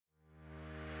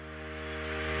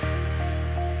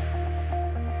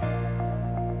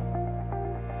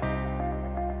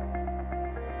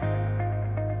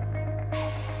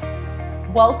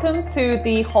Welcome to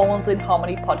the Hormones in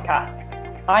Harmony podcast.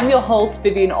 I'm your host,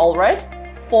 Vivian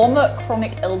Allred, former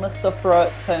chronic illness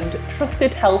sufferer turned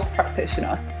trusted health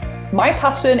practitioner. My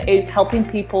passion is helping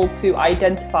people to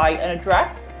identify and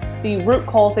address the root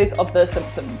causes of their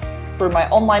symptoms through my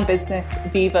online business,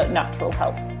 Viva Natural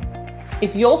Health.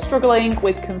 If you're struggling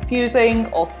with confusing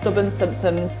or stubborn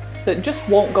symptoms that just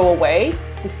won't go away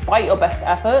despite your best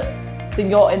efforts,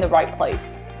 then you're in the right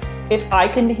place. If I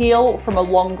can heal from a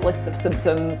long list of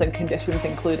symptoms and conditions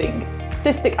including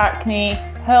cystic acne,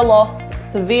 hair loss,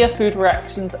 severe food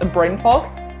reactions and brain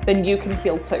fog, then you can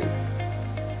heal too.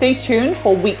 Stay tuned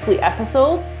for weekly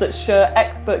episodes that share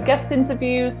expert guest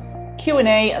interviews,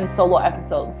 Q&A and solo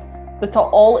episodes that are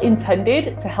all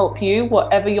intended to help you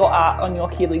wherever you're at on your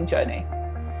healing journey.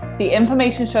 The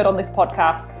information shared on this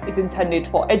podcast is intended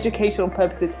for educational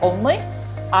purposes only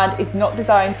and is not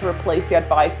designed to replace the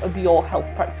advice of your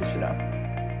health practitioner.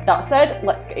 That said,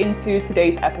 let's get into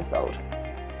today's episode.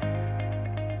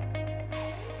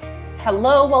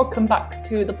 Hello, welcome back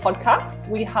to the podcast.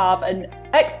 We have an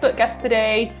expert guest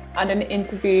today and an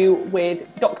interview with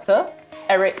Dr.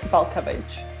 Eric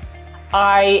Balkevich.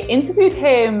 I interviewed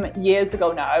him years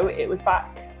ago now. It was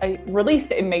back, I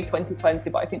released it in May 2020,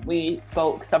 but I think we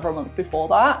spoke several months before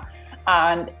that.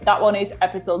 And that one is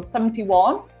episode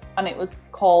 71. And it was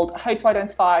called How to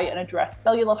Identify and Address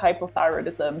Cellular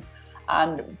Hypothyroidism.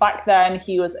 And back then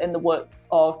he was in the works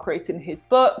of creating his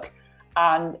book.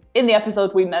 And in the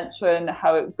episode, we mentioned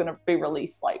how it was going to be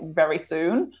released like very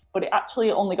soon, but it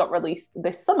actually only got released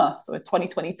this summer, so in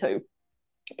 2022.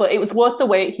 But it was worth the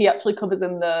wait. He actually covers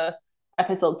in the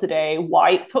episode today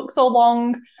why it took so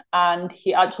long. And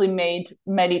he actually made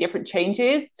many different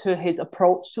changes to his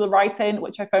approach to the writing,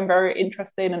 which I found very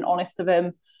interesting and honest of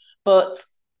him. But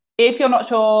if you're not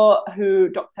sure who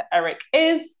Dr. Eric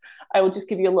is, I will just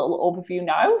give you a little overview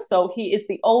now. So he is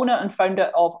the owner and founder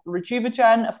of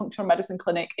Rejuvagen, a functional medicine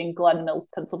clinic in Glen Mills,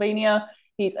 Pennsylvania.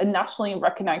 He's a nationally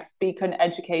recognized speaker and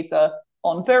educator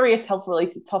on various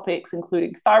health-related topics,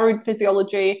 including thyroid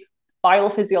physiology,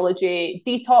 biophysiology,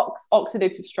 detox,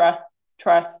 oxidative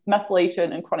stress,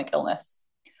 methylation, and chronic illness.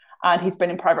 And he's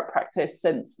been in private practice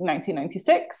since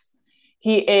 1996.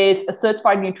 He is a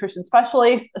certified nutrition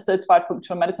specialist, a certified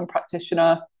functional medicine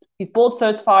practitioner. He's board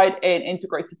certified in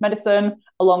integrative medicine,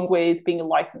 along with being a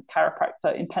licensed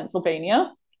chiropractor in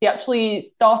Pennsylvania. He actually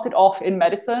started off in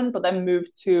medicine, but then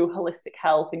moved to holistic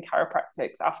health and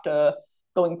chiropractics after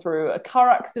going through a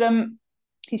car accident.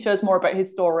 He shares more about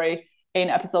his story in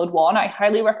episode 1. I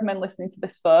highly recommend listening to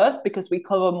this first because we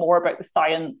cover more about the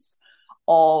science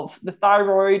of the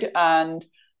thyroid and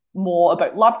more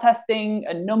about lab testing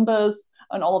and numbers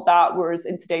and all of that, whereas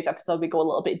in today's episode we go a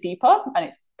little bit deeper and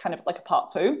it's kind of like a part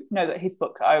 2 now that his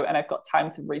book's out and I've got time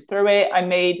to read through it. I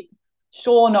made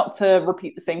sure not to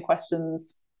repeat the same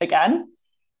questions again.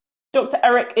 Dr.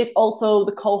 Eric is also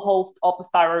the co-host of the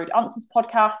Thyroid Answers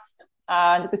podcast,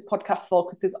 and this podcast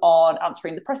focuses on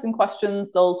answering the pressing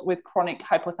questions those with chronic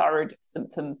hypothyroid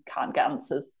symptoms can't get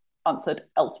answered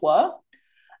elsewhere.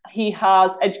 He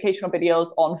has educational videos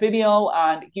on Vimeo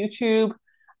and YouTube.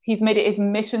 He's made it his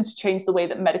mission to change the way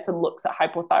that medicine looks at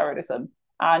hypothyroidism.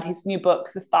 And his new book,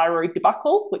 The Thyroid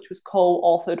Debacle, which was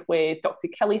co-authored with Dr.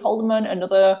 Kelly Haldeman,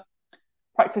 another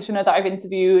practitioner that I've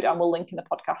interviewed, and we'll link in the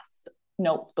podcast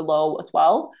notes below as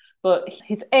well. But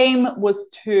his aim was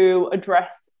to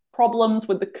address problems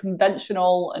with the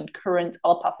conventional and current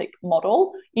allopathic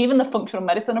model, even the functional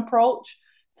medicine approach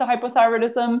to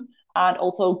hypothyroidism, and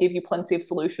also give you plenty of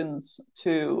solutions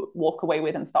to walk away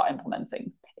with and start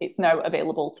implementing. It's now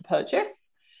available to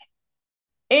purchase.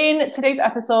 In today's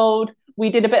episode, we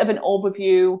did a bit of an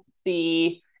overview,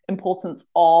 the importance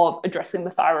of addressing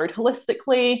the thyroid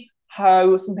holistically,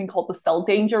 how something called the cell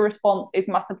danger response is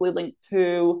massively linked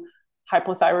to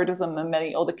hypothyroidism and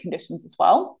many other conditions as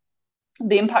well.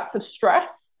 The impacts of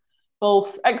stress,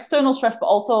 both external stress, but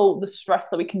also the stress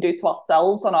that we can do to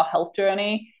ourselves on our health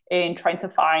journey in trying to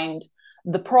find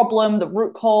the problem, the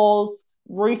root cause,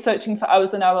 researching for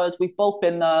hours and hours. We've both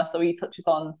been there. So he touches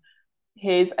on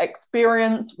his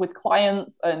experience with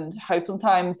clients and how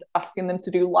sometimes asking them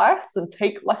to do less and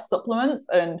take less supplements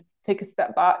and take a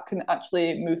step back can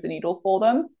actually move the needle for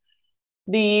them.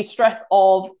 The stress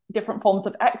of different forms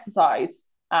of exercise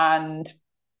and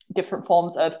different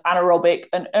forms of anaerobic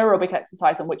and aerobic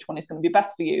exercise and which one is going to be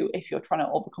best for you if you're trying to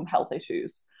overcome health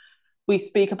issues. We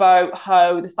speak about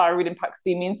how the thyroid impacts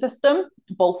the immune system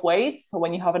both ways. So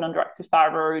when you have an underactive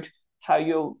thyroid, how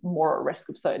you're more at risk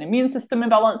of certain immune system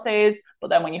imbalances, but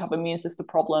then when you have immune system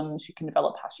problems, you can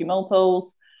develop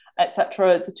Hashimoto's,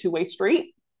 etc. It's a two-way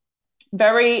street.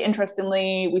 very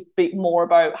interestingly, we speak more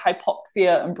about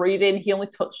hypoxia and breathing. He only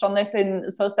touched on this in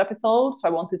the first episode, so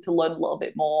I wanted to learn a little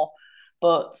bit more.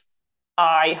 But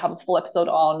I have a full episode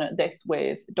on this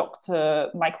with Dr.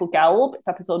 Michael Gelb. It's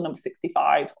episode number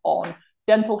 65 on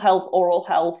dental health, oral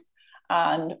health,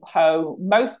 and how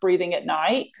mouth breathing at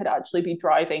night could actually be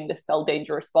driving the cell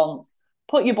danger response,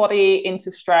 put your body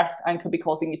into stress, and could be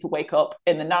causing you to wake up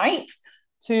in the night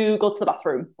to go to the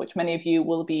bathroom, which many of you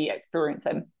will be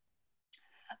experiencing.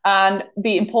 And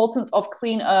the importance of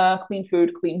clean air, clean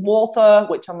food, clean water,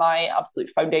 which are my absolute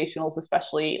foundationals,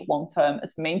 especially long-term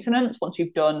as maintenance once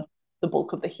you've done the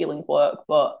bulk of the healing work.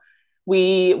 But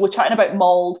we were chatting about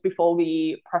mold before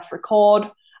we press record.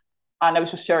 And I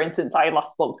was just sharing, since I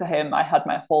last spoke to him, I had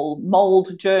my whole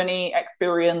mold journey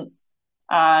experience.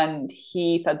 And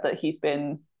he said that he's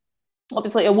been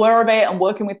obviously aware of it and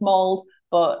working with mold,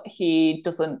 but he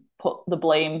doesn't put the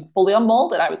blame fully on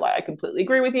mold. And I was like, I completely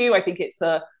agree with you. I think it's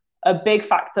a big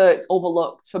factor. It's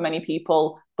overlooked for many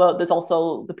people, but there's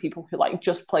also the people who like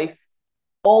just place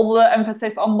all the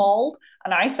emphasis on mold.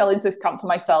 And I fell into this camp for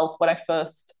myself when I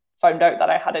first found out that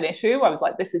I had an issue. I was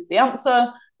like, this is the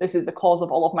answer. This is the cause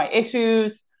of all of my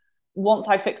issues. Once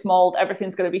I fix mold,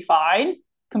 everything's going to be fine.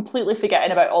 Completely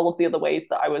forgetting about all of the other ways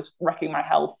that I was wrecking my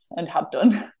health and had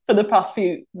done for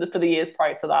the years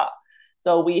prior to that.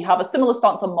 So we have a similar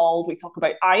stance on mold. We talk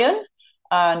about iron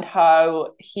and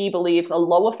how he believes a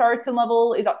lower ferritin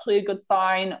level is actually a good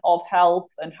sign of health,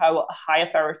 and how a higher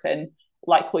ferritin,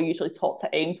 like we're usually taught to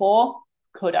aim for,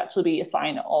 could actually be a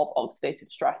sign of oxidative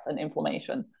stress and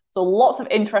inflammation. So lots of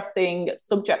interesting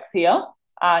subjects here,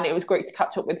 and it was great to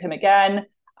catch up with him again.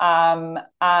 And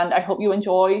I hope you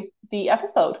enjoy the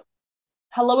episode.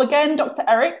 Hello again, Dr.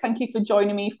 Eric. Thank you for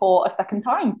joining me for a second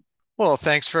time. Well,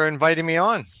 thanks for inviting me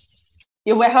on.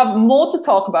 Yeah, we have more to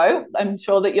talk about. I'm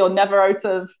sure that you're never out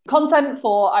of content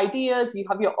for ideas. You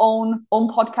have your own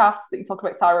podcast that you talk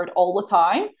about thyroid all the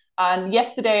time. And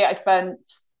yesterday I spent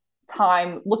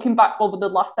time looking back over the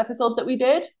last episode that we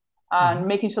did and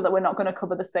making sure that we're not going to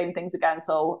cover the same things again.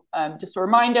 So just a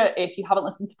reminder, if you haven't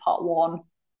listened to part 1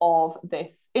 of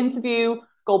this interview,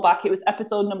 go back. It was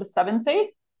episode number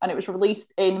 70 and it was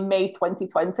released in May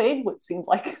 2020, which seems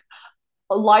like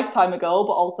a lifetime ago,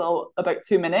 but also about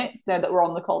 2 minutes now that we're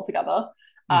on the call together.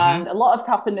 And a lot has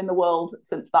happened in the world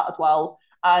since that as well.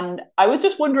 And I was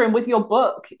just wondering, with your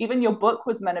book, even your book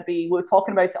was meant to be, we were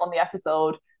talking about it on the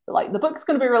episode, like the book's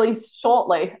going to be released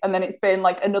shortly, and then it's been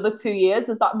like another 2 years.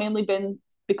 Has that mainly been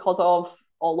because of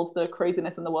all of the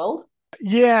craziness in the world?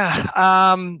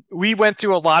 Yeah, we went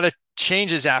through a lot of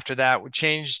changes after that. We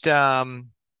changed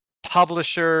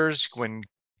publishers when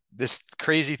this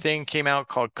crazy thing came out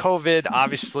called COVID.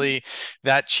 Obviously,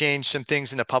 that changed some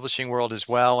things in the publishing world as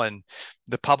well. And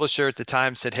the publisher at the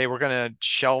time said, hey, we're going to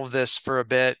shelve this for a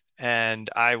bit. And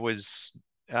I was,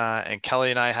 and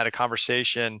Kelly and I had a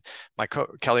conversation,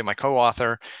 Kelly, my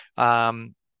co-author,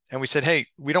 and we said, hey,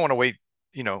 we don't want to wait,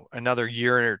 another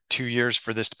year or 2 years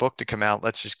for this book to come out.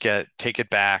 Let's just take it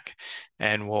back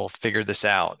and we'll figure this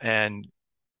out. And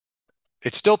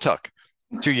it still took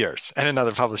 2 years and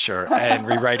another publisher and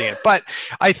rewriting it. But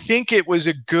I think it was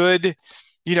a good,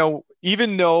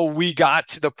 even though we got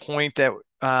to the point that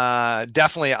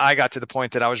definitely I got to the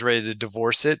point that I was ready to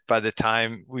divorce it by the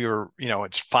time we were,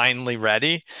 it's finally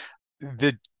ready.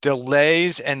 The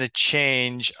delays and the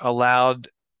change allowed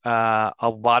a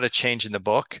lot of change in the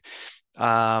book.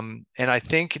 And I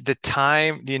think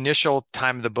the initial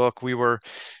time of the book,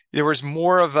 there was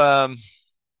more of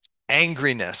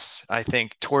angriness, I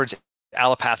think, towards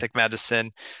allopathic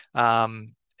medicine.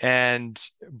 And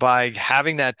by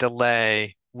having that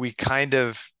delay, we kind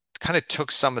of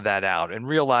took some of that out and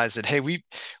realized that, hey,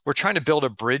 we're trying to build a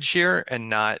bridge here and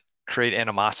not create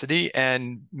animosity,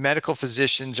 and medical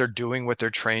physicians are doing what they're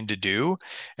trained to do.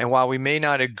 And while we may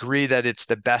not agree that it's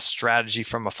the best strategy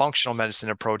from a functional medicine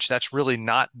approach, that's really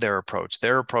not their approach.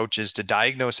 Their approach is to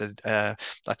diagnose a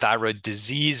thyroid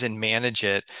disease and manage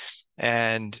it.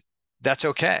 And that's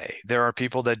okay. There are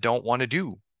people that don't want to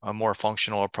do a more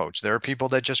functional approach. There are people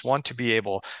that just want to be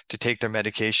able to take their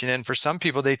medication. And for some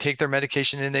people, they take their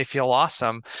medication and they feel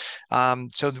awesome.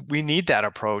 So we need that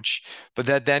approach, but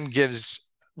that then gives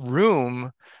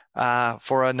room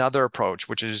for another approach,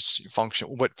 which is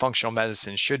what functional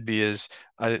medicine should be, is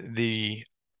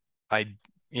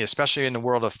especially in the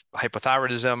world of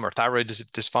hypothyroidism or thyroid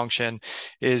dysfunction,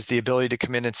 is the ability to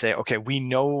come in and say, okay, we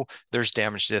know there's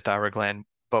damage to the thyroid gland,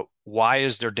 but why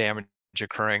is there damage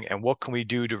occurring, and what can we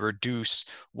do to reduce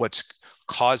what's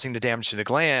causing the damage to the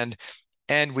gland?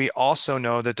 And we also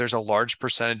know that there's a large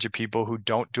percentage of people who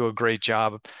don't do a great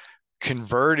job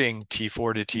converting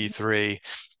T4 to T3.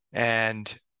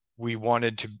 And we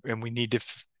wanted to, and we need to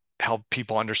help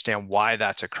people understand why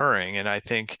that's occurring. And I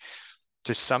think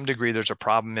to some degree, there's a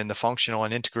problem in the functional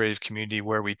and integrative community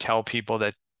where we tell people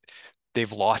that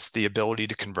they've lost the ability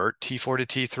to convert T4 to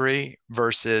T3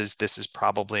 versus this is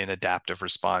probably an adaptive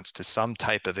response to some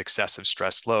type of excessive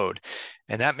stress load.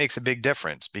 And that makes a big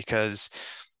difference because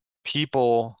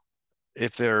people,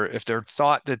 if they're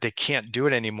thought that they can't do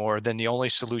it anymore, then the only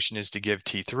solution is to give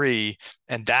T3.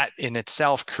 And that in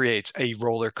itself creates a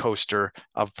roller coaster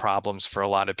of problems for a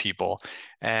lot of people.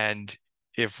 And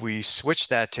if we switch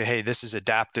that to, hey, this is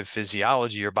adaptive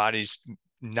physiology, your body's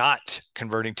not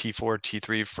converting T4,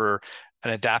 T3 for an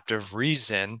adaptive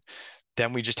reason,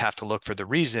 then we just have to look for the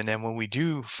reason. And when we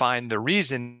do find the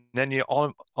reason, then you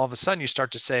all of a sudden you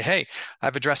start to say, hey,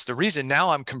 I've addressed the reason. Now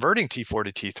I'm converting T4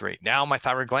 to T3. Now my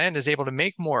thyroid gland is able to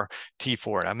make more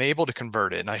T4 and I'm able to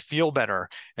convert it and I feel better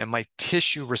and my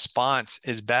tissue response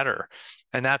is better.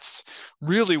 And that's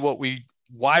really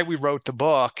why we wrote the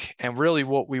book, and really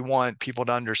what we want people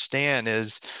to understand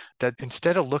is that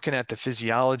instead of looking at the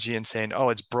physiology and saying, oh,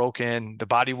 it's broken, the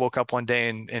body woke up one day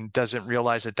and doesn't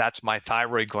realize that that's my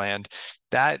thyroid gland,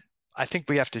 that I think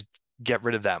we have to get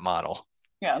rid of that model.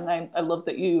 Yeah, and I love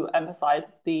that you emphasize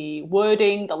the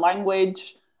wording, the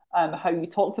language, how you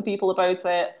talk to people about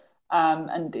it.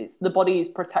 And it's the body is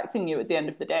protecting you at the end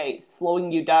of the day, it's slowing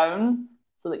you down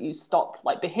so that you stop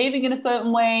like behaving in a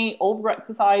certain way, over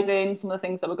exercising, some of the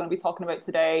things that we're going to be talking about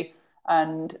today.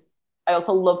 And I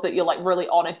also love that you're like really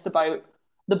honest about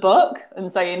the book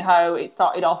and saying how it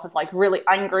started off as like really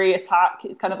angry attack.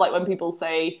 It's kind of like when people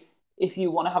say, if you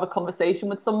want to have a conversation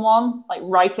with someone, like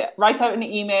write out an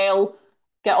email,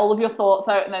 get all of your thoughts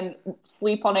out, and then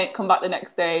sleep on it, come back the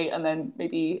next day, and then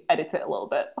maybe edit it a little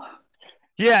bit.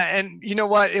 Yeah, and you know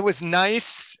what? It was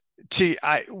nice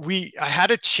I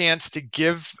had a chance to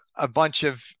give a bunch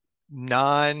of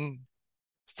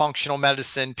non-functional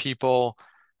medicine people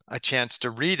a chance to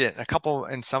read it.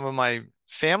 And some of my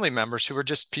family members who were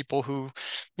just people who,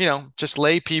 just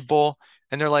lay people,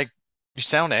 and they're like, you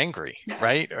sound angry,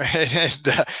 right?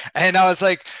 and I was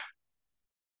like,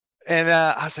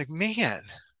 man,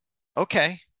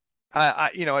 okay.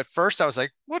 At first I was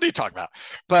like, what are you talking about?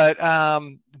 But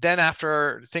then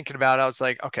after thinking about it, I was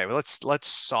like, okay, well, let's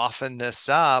soften this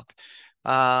up.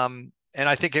 And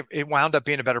I think it wound up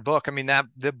being a better book. I mean,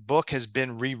 the book has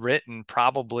been rewritten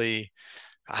probably,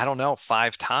 I don't know,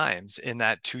 5 times in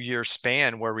that 2-year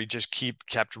span where we just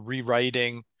kept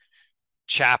rewriting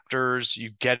chapters.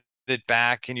 You get it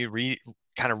back and you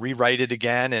kind of rewrite it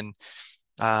again. And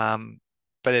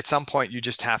but at some point you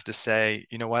just have to say,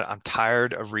 you know what, I'm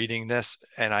tired of reading this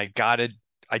and I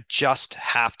just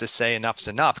have to say enough's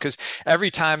enough. Because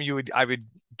every time I would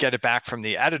get it back from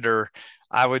the editor,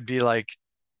 I would be like,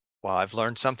 well, I've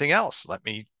learned something else. Let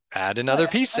me add another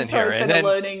piece in here. And then a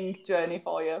learning journey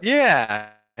for you. Yeah.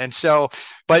 And so,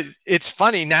 but it's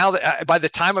funny now that by the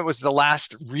time it was the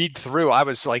last read through, I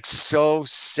was like so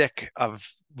sick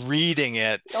of reading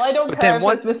it. Well, I don't care if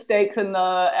there's mistakes and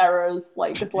the errors,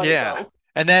 like just let it go.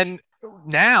 And then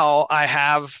now I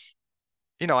have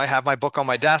my book on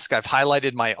my desk. I've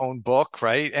highlighted my own book,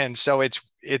 right? And so it's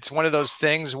one of those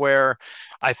things where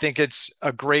I think it's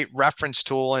a great reference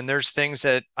tool. And there's things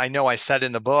that I know I said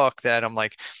in the book that I'm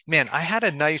like, man,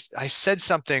 I said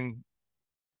something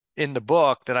in the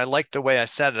book that I like the way I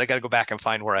said it. I got to go back and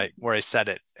find where I said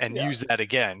it and use that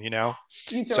again,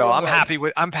 So I'm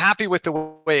happy with the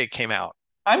way it came out.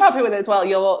 I'm happy with it as well.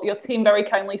 Your team very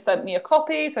kindly sent me a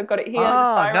copy, so I've got it here.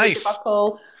 Nice.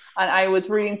 Debacle, and I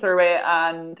was reading through it,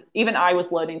 and even I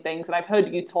was learning things. And I've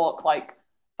heard you talk like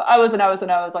for hours and hours and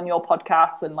hours on your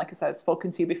podcast, and like I said, I've spoken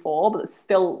to you before, but it's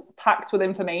still packed with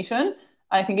information. And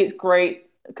I think it's great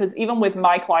because even with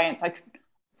my clients,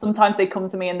 sometimes they come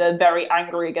to me and they're very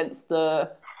angry against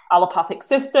the allopathic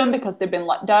system because they've been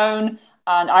let down,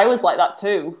 and I was like that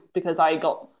too because I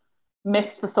got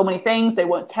missed for so many things. They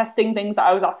weren't testing things that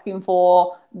I was asking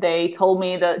for. They told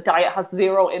me that diet has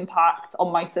 0 impact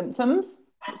on my symptoms,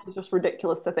 which is just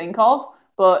ridiculous to think of.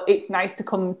 But it's nice to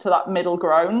come to that middle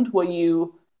ground where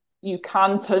you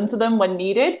can turn to them when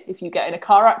needed. If you get in a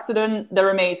car accident,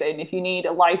 they're amazing. If you need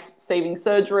a life-saving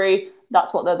surgery,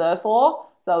 that's what they're there for.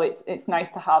 So it's nice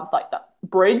to have like that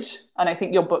bridge. And I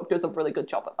think your book does a really good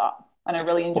job at that. And I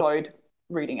really enjoyed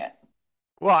reading it.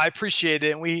 Well, I appreciate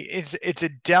it. And it's a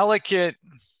delicate,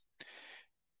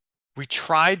 we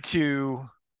tried to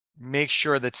make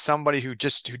sure that somebody who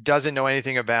doesn't know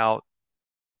anything about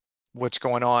what's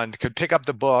going on could pick up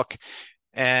the book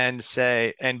and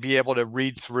be able to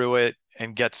read through it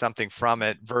and get something from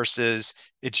it versus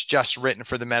it's just written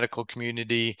for the medical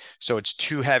community, so it's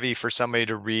too heavy for somebody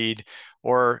to read,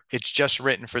 or it's just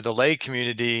written for the lay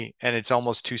community and it's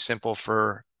almost too simple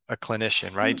for a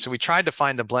clinician, right? So we tried to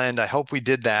find the blend. I hope we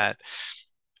did that.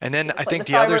 And then I think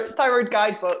the thyroid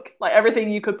guidebook, like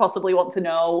everything you could possibly want to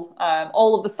know,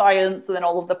 all of the science, and then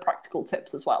all of the practical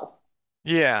tips as well.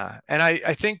 Yeah. And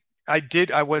I think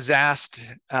I was asked,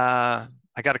 I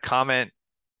got a comment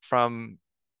from,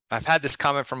 I've had this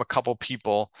comment from a couple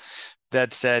people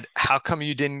that said, how come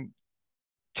you didn't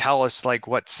tell us like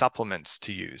what supplements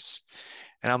to use?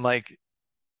 And I'm like,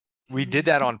 we did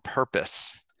that on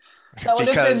purpose. That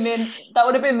would have been me. That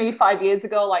would have been me 5 years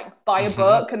ago. Like buy a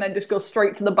book and then just go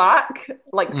straight to the back,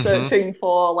 like searching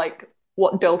for like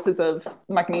what doses of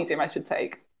magnesium I should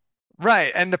take.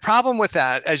 Right. And the problem with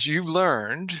that, as you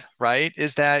learned, right,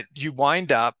 is that you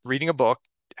wind up reading a book,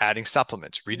 adding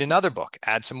supplements, read another book,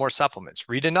 add some more supplements,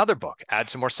 read another book, add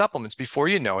some more supplements. Before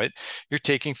you know it, you're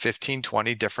taking 15,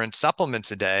 20 different supplements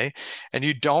a day, and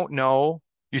you don't know,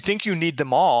 you think you need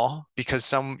them all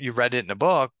because you read it in a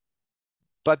book,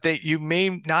 but you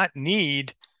may not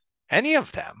need any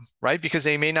of them, right? Because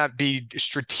they may not be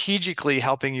strategically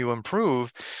helping you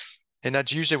improve. And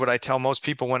that's usually what I tell most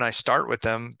people when I start with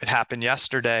them. It happened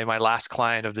yesterday. My last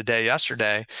client of the day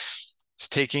yesterday is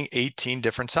taking 18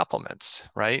 different supplements,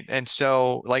 right? And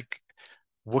so like,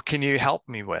 what can you help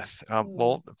me with?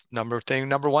 Well, number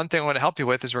one thing I want to help you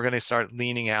with is we're going to start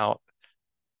leaning out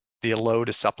the load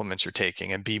of supplements you're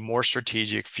taking and be more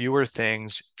strategic, fewer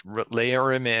things,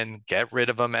 layer them in, get rid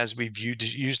of them as we've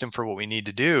used them for what we need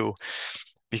to do.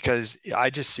 Because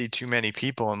I just see too many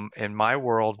people in my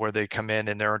world where they come in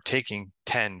and they're taking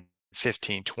 10,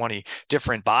 15, 20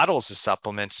 different bottles of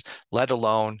supplements, let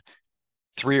alone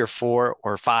 3 or 4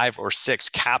 or 5 or 6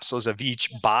 capsules of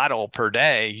each bottle per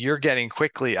day. You're getting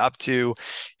quickly up to,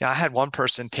 I had one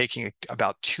person taking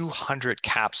about 200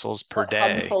 capsules per day.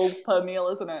 Handfuls per meal,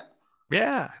 isn't it?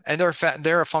 Yeah. And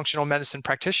they're a functional medicine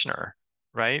practitioner,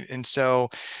 right? And so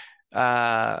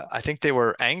I think they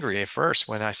were angry at first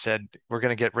when I said, we're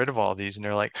going to get rid of all these. And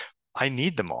they're like, I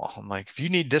need them all. I'm like, if you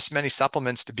need this many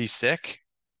supplements to be sick,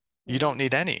 you don't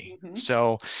need any.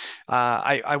 So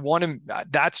I want to,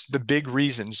 that's the big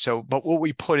reason. So, but what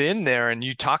we put in there, and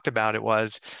you talked about it,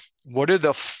 was what are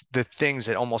the things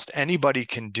that almost anybody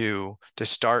can do to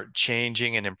start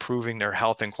changing and improving their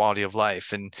health and quality of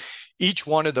life? And each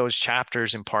one of those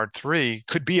chapters in part 3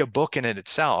 could be a book in it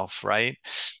itself, right?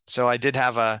 So I did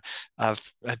have a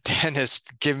dentist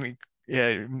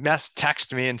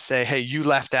text me and say, hey, you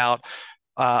left out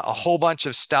a whole bunch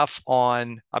of stuff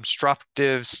on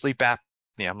obstructive sleep apnea.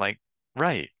 I'm like,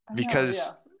 right,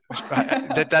 because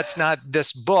that's not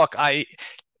this book. I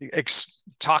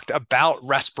talked about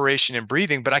respiration and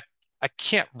breathing, but I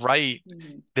can't write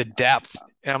the depth.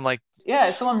 And I'm like, yeah,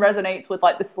 if someone resonates with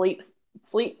like the sleep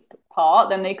part,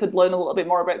 then they could learn a little bit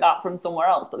more about that from somewhere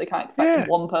else, but they can't expect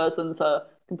one person to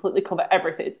completely cover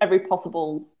everything, every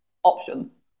possible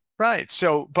option. Right.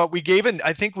 So, but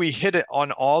I think we hit it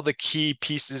on all the key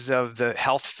pieces of the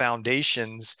health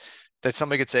foundations that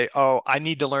somebody could say, oh, I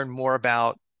need to learn more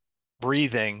about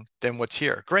breathing than what's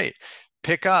here. Great.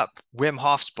 Pick up Wim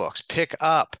Hof's books, pick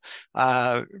up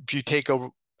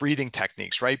Buteyko breathing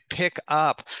techniques, right? Pick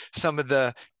up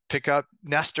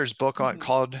Nestor's book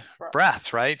called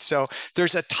Breath, right? So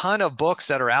there's a ton of books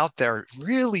that are out there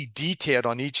really detailed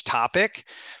on each topic.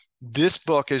 This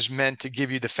book is meant to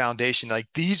give you the foundation. Like,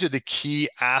 these are the key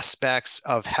aspects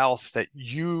of health that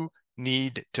you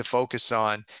need to focus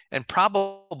on, and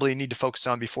probably need to focus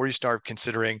on before you start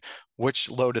considering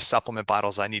which load of supplement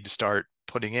bottles I need to start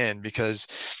putting in. Because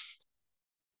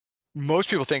most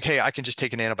people think, hey, I can just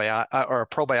take an antibiotic or a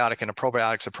probiotic, and a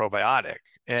probiotic's a probiotic,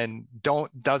 and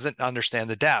doesn't understand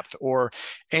the depth. Or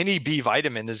any B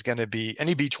vitamin is going to be,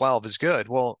 any B12 is good.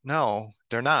 Well, no,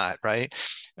 they're not, right?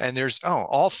 And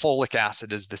all folic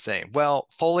acid is the same. Well,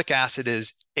 folic acid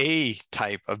is a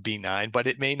type of B9, but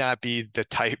it may not be the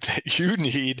type that you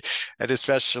need, and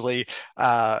especially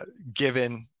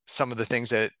given some of the things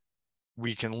that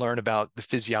we can learn about the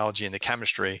physiology and the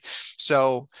chemistry.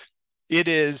 So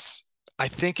I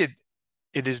think it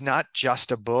is not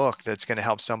just a book that's going to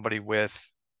help somebody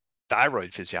with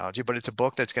thyroid physiology, but it's a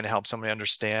book that's going to help somebody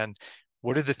understand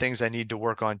what are the things I need to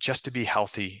work on just to be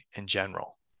healthy in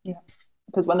general. Yeah,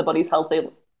 because when the body's healthy,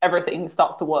 everything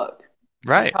starts to work.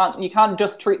 Right. You can't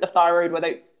just treat the thyroid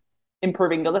without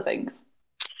improving other things.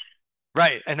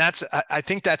 Right. And I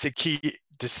think that's a key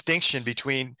distinction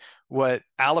between what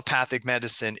allopathic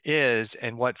medicine is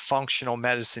and what functional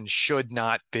medicine should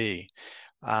not be.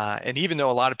 And even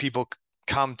though a lot of people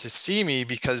come to see me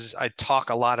because I talk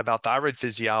a lot about thyroid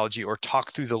physiology or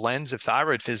talk through the lens of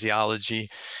thyroid physiology.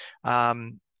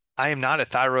 I am not a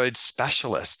thyroid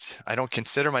specialist. I don't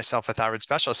consider myself a thyroid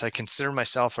specialist. I consider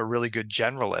myself a really good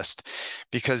generalist,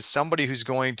 because somebody who's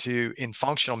going to, in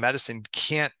functional medicine,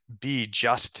 can't be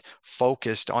just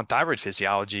focused on thyroid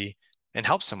physiology and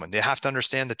help someone. They have to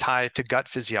understand the tie to gut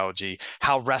physiology,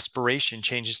 how respiration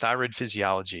changes thyroid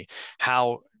physiology,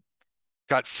 how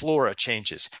gut flora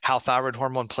changes, how thyroid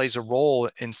hormone plays a role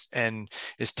in and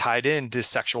is tied into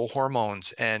sexual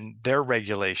hormones and their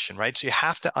regulation, right? So you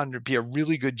have to be a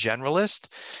really good generalist.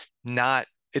 Not,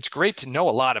 it's great to know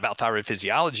a lot about thyroid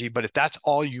physiology, but if that's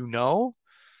all you know,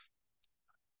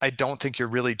 I don't think you're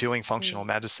really doing functional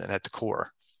medicine at the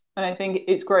core. And I think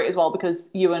it's great as well because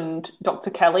you and Dr.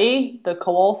 Kelly, the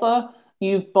co-author,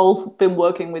 you've both been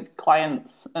working with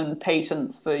clients and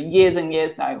patients for years and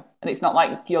years now. And it's not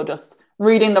like you're just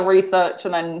reading the research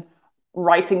and then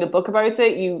writing a book about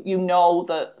it. You know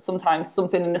that sometimes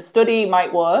something in a study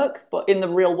might work, but in the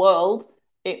real world,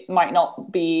 it might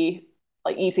not be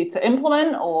like easy to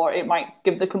implement, or it might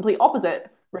give the complete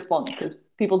opposite response because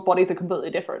people's bodies are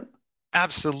completely different.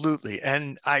 Absolutely.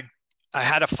 And I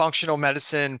had a functional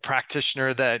medicine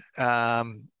practitioner that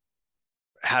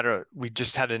we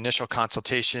just had an initial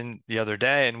consultation the other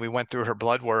day, and we went through her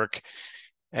blood work,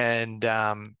 and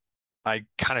I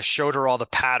kind of showed her all the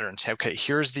patterns. Okay,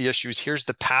 here's the issues, here's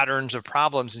the patterns of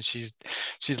problems. And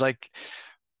she's like,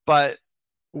 but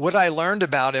what I learned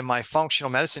about in my functional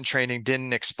medicine training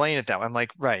didn't explain it that way. I'm like,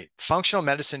 right. Functional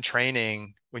medicine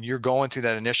training, when you're going through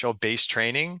that initial base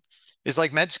training, is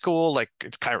like med school, like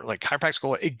it's kind of like chiropractic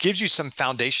school. It gives you some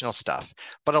foundational stuff,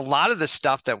 but a lot of the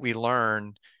stuff that we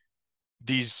learn,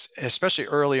 especially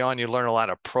early on, you learn a lot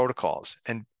of protocols,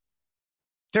 and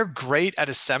they're great at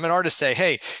a seminar to say,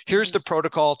 hey, here's the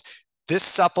protocol, this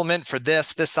supplement for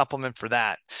this supplement for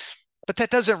that. But that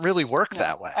doesn't really work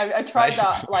that way. I tried right?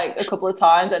 that like a couple of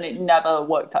times and it never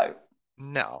worked out.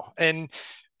 No. And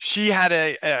she had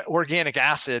a organic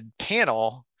acid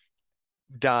panel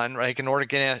done, like an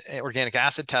organic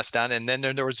acid test done. And then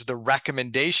there was the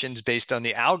recommendations based on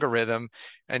the algorithm.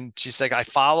 And she's like, I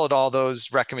followed all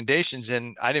those recommendations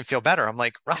and I didn't feel better. I'm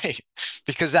like, right,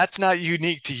 because that's not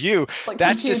unique to you. Like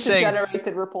That's just saying,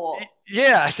 generated report.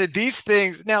 yeah, I said these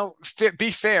things. Now,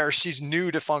 be fair, she's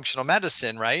new to functional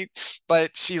medicine, right?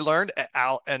 But she learned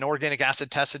an organic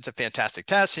acid test. It's a fantastic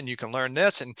test, and you can learn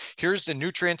this. And here's the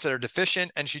nutrients that are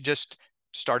deficient. And she just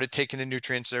started taking the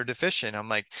nutrients that are deficient. I'm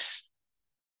like,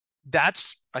 I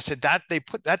said that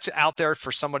that's out there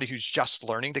for somebody who's just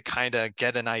learning to kind of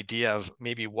get an idea of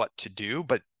maybe what to do,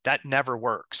 but that never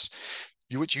works.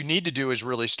 What you need to do is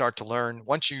really start to learn.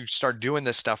 Once you start doing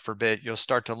this stuff for a bit, you'll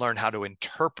start to learn how to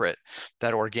interpret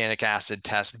that organic acid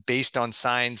test based on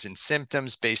signs and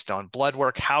symptoms, based on blood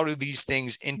work. How do these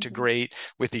things integrate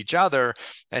with each other?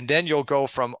 And then you'll go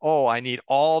from, oh, I need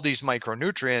all these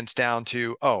micronutrients, down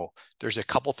to, oh, there's a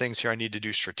couple things here I need to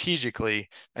do strategically,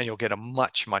 and you'll get a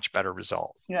much, much better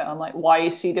result. Yeah, and like, why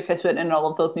is she deficient in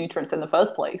all of those nutrients in the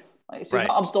first place? Like, if she's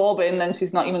not absorbing, then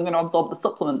she's not even going to absorb the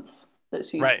supplements that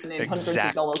she's spending hundreds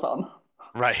of dollars on.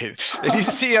 Right. If you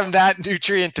see them that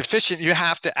nutrient deficient, you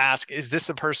have to ask, is this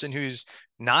a person who's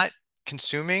not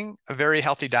consuming a very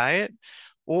healthy diet?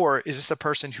 Or is this a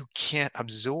person who can't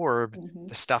absorb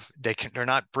the stuff? They're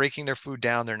not breaking their food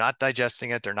down. They're not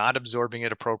digesting it. They're not absorbing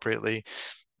it appropriately.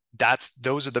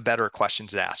 Those are the better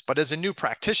questions to ask. But as a new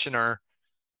practitioner,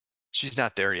 she's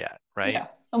not there yet, right? Yeah.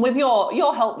 And with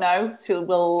your help now, she'll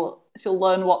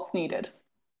learn what's needed.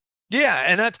 Yeah,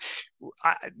 and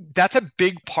that's a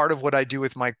big part of what I do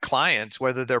with my clients,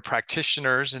 whether they're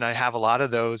practitioners, and I have a lot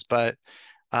of those, but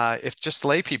if just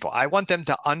lay people, I want them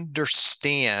to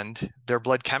understand their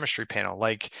blood chemistry panel.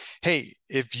 Like, hey,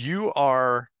 if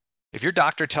your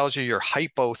doctor tells you you're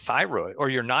hypothyroid or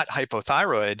you're not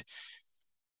hypothyroid,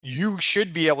 you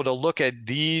should be able to look at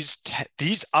these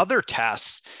other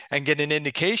tests and get an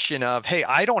indication of, hey,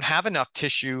 I don't have enough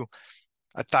tissue,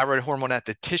 a thyroid hormone at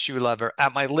the tissue level,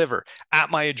 at my liver, at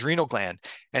my adrenal gland.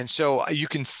 And so you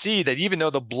can see that even though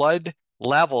the blood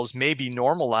levels may be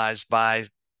normalized by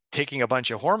taking a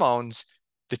bunch of hormones,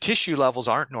 the tissue levels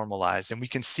aren't normalized. And we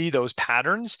can see those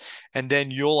patterns. And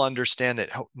then you'll understand that,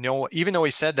 no, even though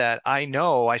he said that, I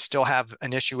know I still have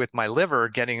an issue with my liver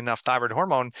getting enough thyroid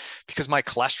hormone because my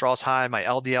cholesterol's high, my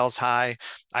LDL's high.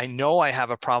 I know I have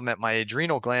a problem at my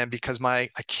adrenal gland because I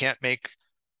can't make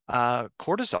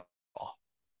cortisol.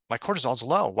 my cortisol's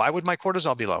low. Why would my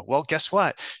cortisol be low? Well, guess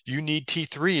what? You need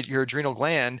T3 at your adrenal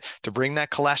gland to bring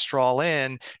that cholesterol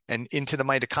in and into the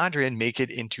mitochondria and make it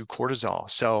into cortisol.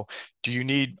 So do you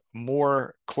need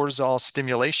more cortisol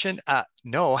stimulation?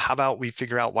 No. How about we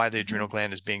figure out why the adrenal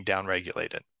gland is being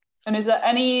downregulated? And is there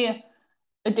any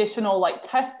additional like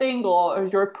testing, or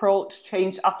has your approach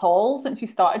changed at all since you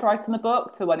started writing the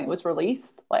book to when it was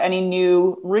released? Like any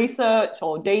new research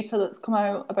or data that's come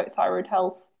out about thyroid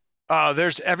health?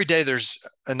 There's every day there's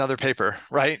another paper,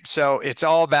 right? So it's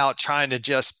all about trying to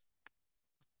just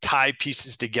tie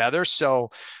pieces together. So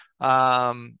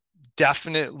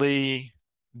definitely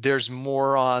there's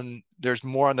more on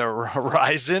the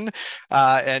horizon,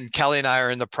 and Kelly and I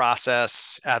are in the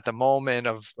process at the moment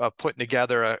of putting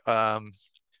together a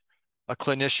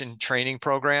clinician training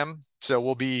program. So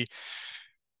we'll be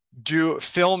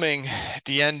filming at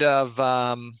the end of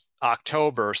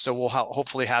October. So we'll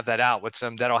hopefully have that out with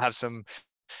that'll have some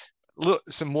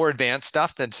more advanced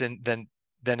stuff than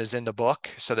is in the book,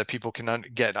 so that people can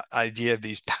get an idea of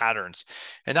these patterns.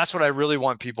 And that's what I really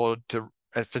want people to,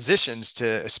 physicians to,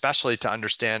 especially to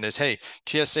understand is, hey,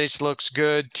 TSH looks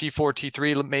good, T4,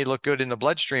 T3 may look good in the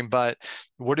bloodstream, but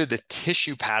what do the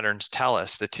tissue patterns tell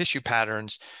us? The tissue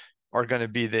patterns are going to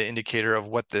be the indicator of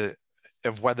whether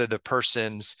the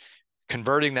person's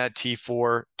converting that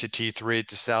T4 to T3 at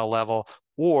the cell level,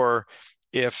 or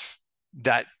if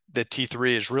the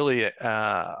T3 is really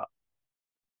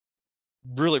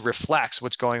reflects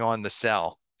what's going on in the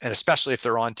cell. And especially if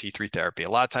they're on T3 therapy. A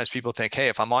lot of times people think, hey,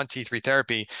 if I'm on T3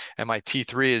 therapy and my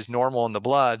T3 is normal in the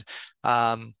blood,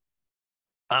 I'm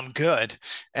good.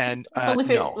 And Only if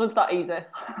it was that easy.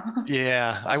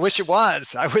 Yeah, I wish it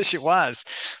was. I wish it was,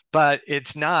 but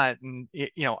it's not. And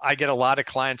I get a lot of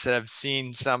clients that have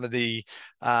seen some of the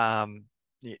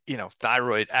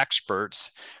thyroid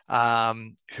experts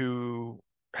who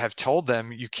have told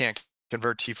them you can't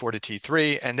convert T4 to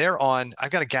T3, and I've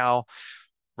got a gal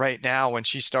right now, when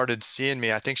she started seeing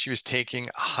me, I think she was taking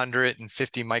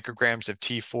 150 micrograms of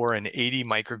T4 and 80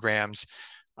 micrograms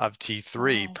of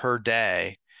T3 per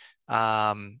day.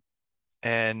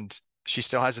 And she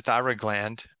still has a thyroid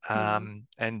gland,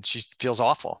 and she feels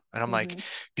awful. And I'm like,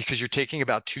 because you're taking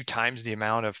about 2 times the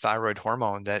amount of thyroid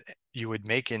hormone that you would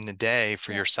make in the day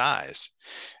for your size.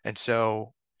 And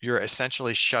so you're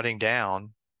essentially shutting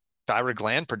down thyroid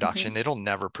gland production. It'll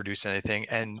never produce anything,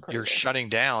 and you're shutting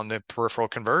down the peripheral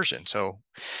conversion. So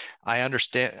I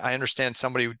understand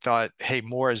somebody who thought, hey,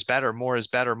 more is better, more is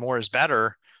better, more is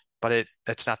better, but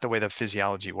that's not the way the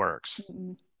physiology works.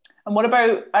 And what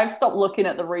about, I've stopped looking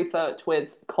at the research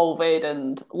with COVID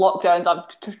and lockdowns. I've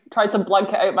tried to blank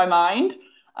it out of my mind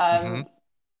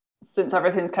since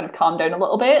everything's kind of calmed down a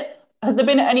little bit. Has there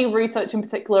been any research in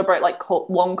particular about like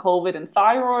long COVID and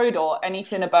thyroid, or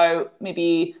anything about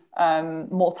maybe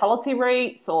mortality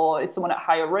rates, or is someone at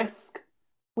higher risk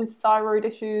with thyroid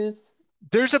issues?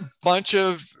 There's a bunch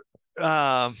of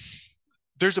thought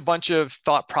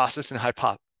process and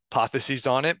hypotheses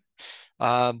on it.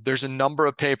 There's a number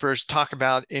of papers talk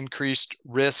about increased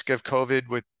risk of COVID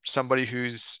with somebody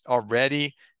who's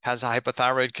already has a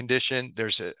hypothyroid condition.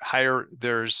 There's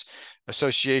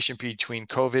association between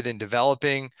COVID and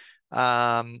developing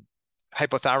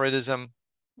hypothyroidism.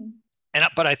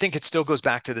 But I think it still goes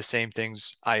back to the same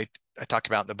things I talk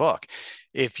about in the book.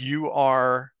 If you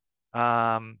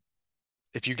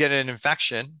get an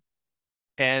infection,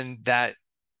 and that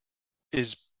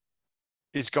is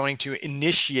going to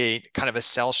initiate kind of a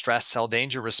cell stress, cell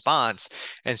danger response.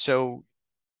 And so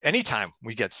anytime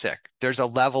we get sick, there's a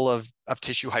level of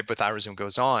tissue hypothyroidism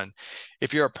goes on.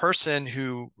 If you're a person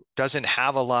who doesn't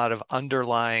have a lot of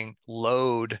underlying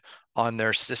load on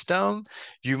their system,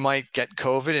 you might get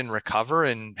COVID and recover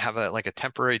and have a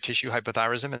temporary tissue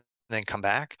hypothyroidism and then come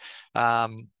back.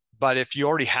 But if you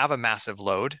already have a massive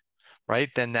load, right,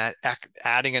 then that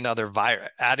adding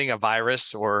a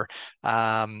virus or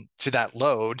to that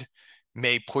load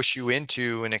may push you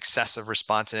into an excessive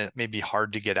response, and it may be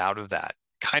hard to get out of that.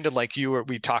 Kind of like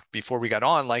we talked before we got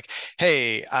on, like,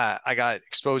 hey, I got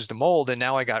exposed to mold and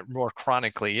now I got more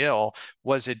chronically ill.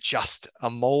 Was it just a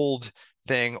mold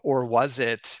thing, or was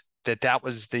it that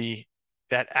was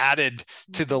that added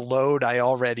to the load I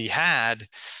already had?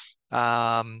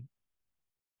 And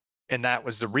that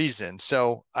was the reason.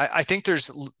 So I think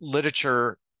there's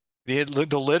literature. The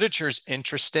literature is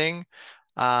interesting.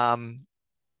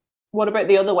 What about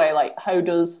the other way? Like,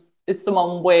 is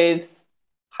someone with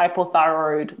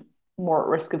hypothyroid more at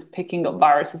risk of picking up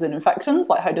viruses and infections?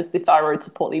 Like, how does the thyroid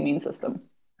support the immune system?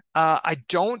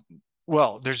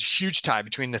 Well, there's a huge tie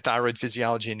between the thyroid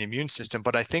physiology and the immune system,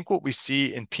 but I think what we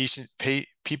see in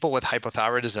people with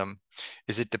hypothyroidism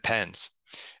is it depends.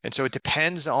 And so it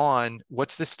depends on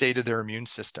what's the state of their immune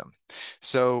system.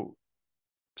 So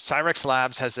Cyrex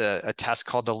Labs has a test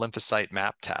called the lymphocyte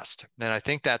map test. And I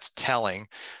think that's telling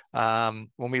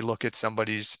when we look at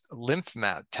somebody's lymph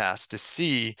map test to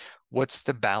see what's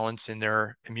the balance in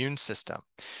their immune system.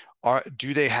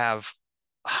 Do they have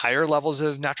higher levels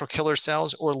of natural killer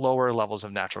cells or lower levels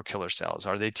of natural killer cells?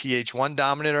 Are they Th1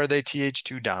 dominant or are they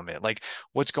Th2 dominant? Like,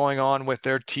 what's going on with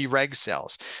their Treg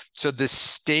cells? So the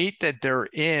state that they're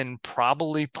in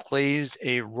probably plays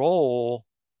a role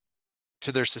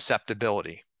to their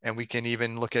susceptibility. And we can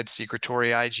even look at secretory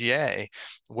IgA.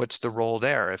 What's the role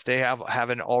there? If they have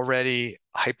an already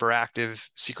hyperactive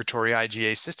secretory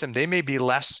IgA system, they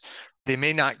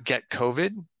may not get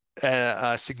COVID,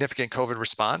 a significant COVID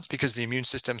response, because the immune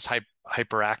system's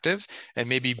hyperactive and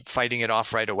maybe fighting it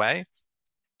off right away.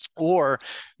 Or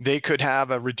they could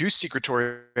have a reduced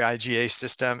secretory IgA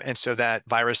system, and so that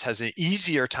virus has an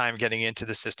easier time getting into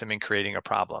the system and creating a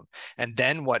problem. And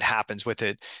then what happens with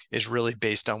it is really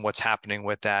based on what's happening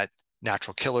with that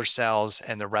natural killer cells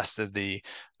and the rest of the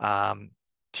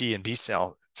T and B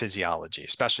cell physiology,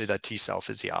 especially that T cell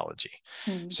physiology.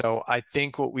 So I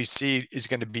think what we see is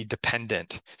going to be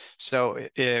dependent. So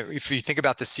if you think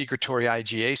about the secretory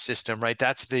IgA system, right,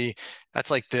 that's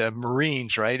like the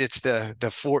Marines, right? It's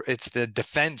the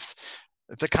defense.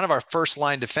 It's kind of our first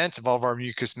line defense of all of our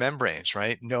mucous membranes,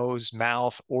 right? Nose,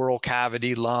 mouth, oral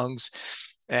cavity, lungs.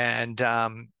 And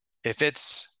if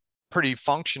it's pretty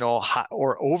functional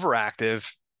or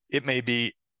overactive, it may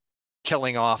be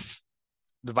killing off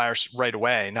the virus right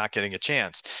away, not getting a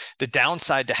chance. The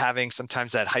downside to having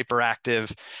sometimes that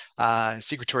hyperactive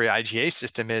secretory IgA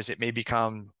system is it may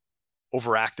become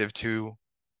overactive to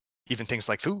even things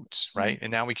like foods, right?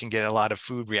 And now we can get a lot of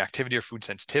food reactivity or food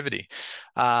sensitivity.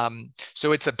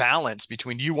 So it's a balance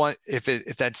between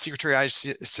if that secretory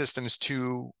IgA system is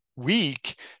too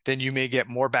weak, then you may get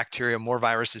more bacteria, more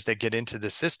viruses that get into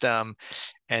the system,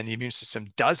 and the immune system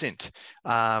doesn't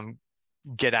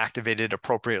get activated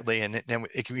appropriately, and then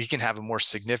we can have a more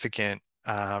significant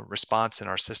response in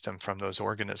our system from those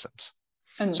organisms.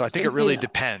 And so I think it really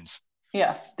depends.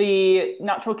 Yeah, the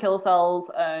natural killer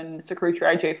cells and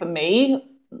secretory IgA for me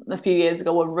a few years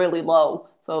ago were really low.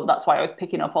 So that's why I was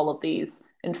picking up all of these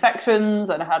infections,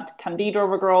 and I had candida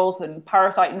overgrowth and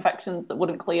parasite infections that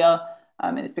wouldn't clear.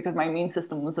 And it's because my immune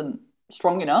system wasn't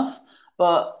strong enough.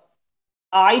 But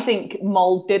I think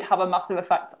mold did have a massive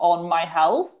effect on my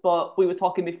health, but we were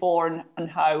talking before and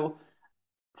how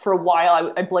for a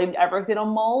while I blamed everything on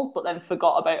mold, but then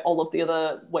forgot about all of the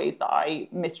other ways that I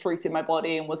mistreated my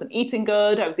body and wasn't eating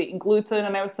good. I was eating gluten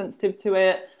and I was sensitive to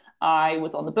it. I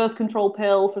was on the birth control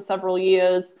pill for several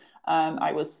years.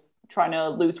 I was trying to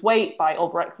lose weight by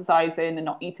over-exercising and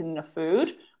not eating enough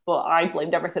food, but I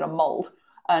blamed everything on mold.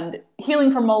 And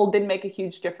healing from mold did make a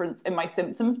huge difference in my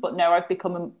symptoms, but now I've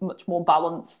become much more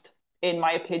balanced, in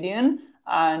my opinion.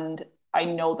 And I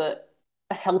know that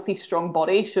a healthy, strong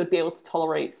body should be able to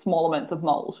tolerate small amounts of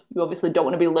mold. You obviously don't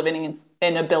want to be living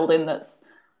in a building that's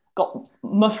got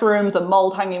mushrooms and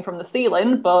mold hanging from the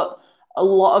ceiling, but a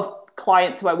lot of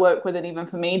clients who I work with, and even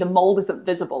for me, the mold isn't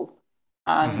visible.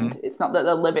 And it's not that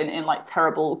they're living in like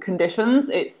terrible conditions.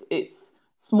 It's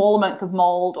small amounts of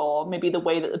mold, or maybe the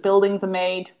way that the buildings are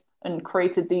made and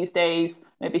created these days,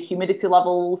 maybe humidity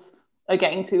levels are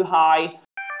getting too high.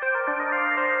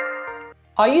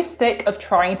 Are you sick of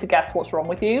trying to guess what's wrong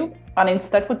with you and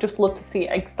instead would just love to see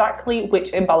exactly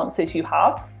which imbalances you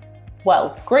have?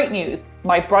 Well, great news.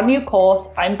 My brand new course,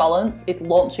 I'm Balanced, is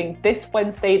launching this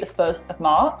Wednesday, the 1st of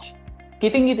March,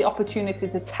 giving you the opportunity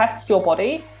to test your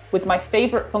body with my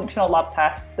favorite functional lab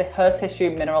test, the Hair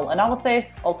Tissue Mineral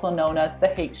Analysis, also known as the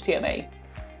HTMA.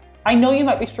 I know you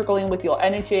might be struggling with your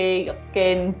energy, your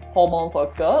skin, hormones,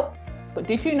 or gut, but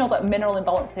did you know that mineral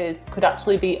imbalances could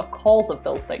actually be a cause of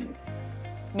those things?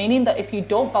 Meaning that if you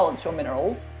don't balance your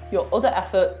minerals, your other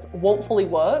efforts won't fully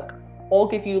work or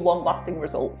give you long-lasting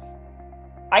results.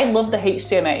 I love the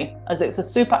HTMA as it's a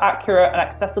super accurate and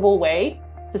accessible way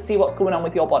to see what's going on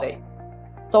with your body.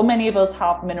 So many of us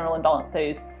have mineral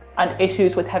imbalances and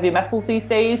issues with heavy metals these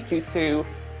days due to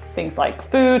things like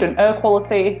food and air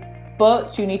quality,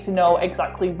 but you need to know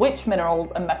exactly which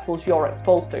minerals and metals you're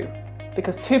exposed to,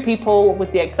 because two people with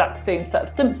the exact same set of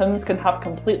symptoms can have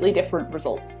completely different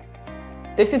results.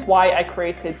 This is why I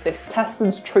created this test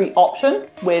and treat option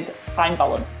with I'm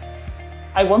Balanced.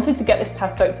 I wanted to get this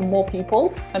test out to more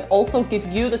people and also give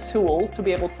you the tools to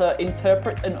be able to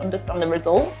interpret and understand the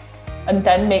results and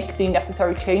then make the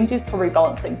necessary changes to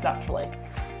rebalance things naturally.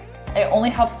 I only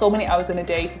have so many hours in a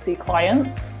day to see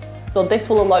clients, so this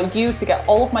will allow you to get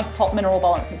all of my top mineral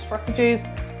balancing strategies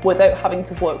without having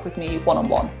to work with me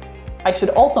one-on-one. I should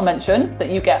also mention that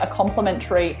you get a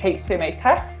complimentary HCMA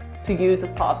test to use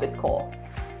as part of this course.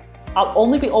 I'll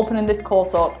only be opening this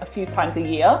course up a few times a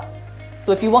year,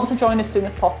 so if you want to join as soon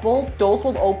as possible, doors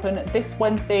will open this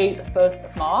Wednesday, the 1st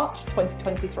of March,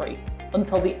 2023,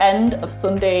 until the end of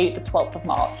Sunday, the 12th of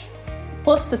March.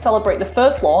 Plus, to celebrate the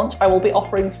first launch, I will be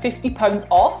offering £50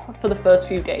 off for the first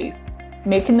few days,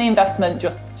 making the investment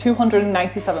just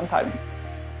 £297.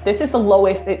 This is the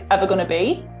lowest it's ever going to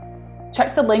be.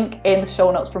 Check the link in the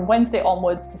show notes from Wednesday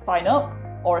onwards to sign up,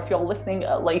 or if you're listening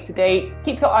at a later date,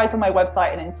 keep your eyes on my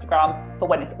website and Instagram for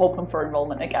when it's open for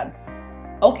enrollment again.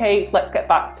 Okay, let's get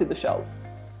back to the show.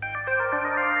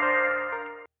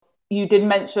 You did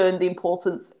mention the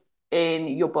importance in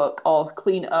your book of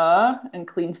clean air and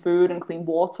clean food and clean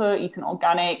water, eating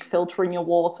organic, filtering your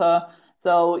water.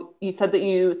 So you said that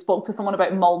you spoke to someone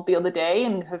about mold the other day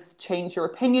and have changed your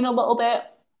opinion a little bit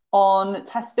on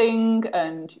testing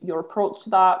and your approach to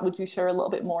that. Would you share a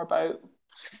little bit more about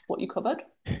what you covered?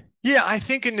 Yeah, I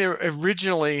think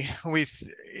originally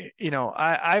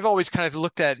I've always kind of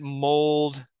looked at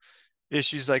mold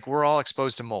issues like we're all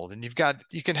exposed to mold, and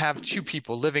you can have two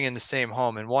people living in the same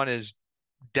home, and one is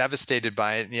devastated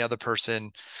by it, and the other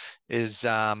person is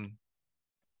doesn't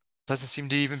seem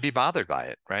to even be bothered by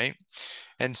it, right?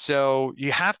 And so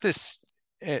you have this,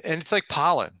 and it's like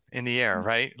pollen in the air,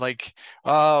 right? Like,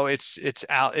 oh, it's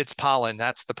pollen,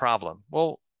 that's the problem.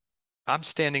 Well, I'm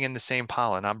standing in the same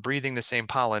pollen. I'm breathing the same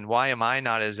pollen. Why am I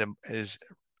not as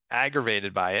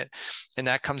aggravated by it? And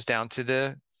that comes down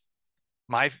to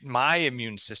my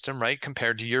immune system, right?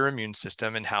 Compared to your immune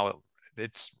system and how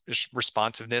it's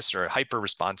responsiveness or hyper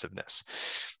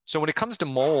responsiveness. So when it comes to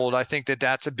mold, I think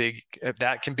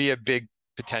that can be a big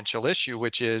potential issue,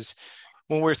 which is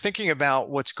when we're thinking about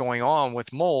what's going on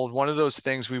with mold, one of those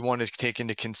things we want to take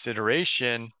into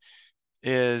consideration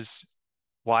is,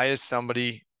 why is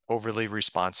somebody overly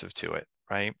responsive to it,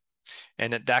 right?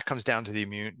 And that comes down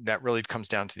to that really comes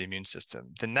down to the immune system.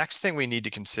 The next thing we need to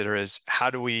consider is, how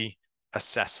do we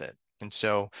assess it? And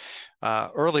so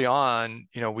early on,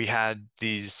 we had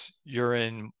these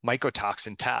urine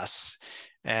mycotoxin tests,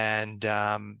 and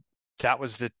that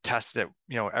was the test that,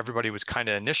 everybody was kind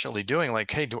of initially doing, like,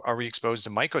 hey, are we exposed to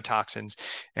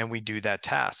mycotoxins? And we do that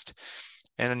test.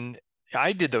 And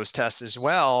I did those tests as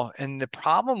well. And the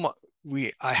problem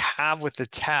I have with the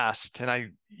test,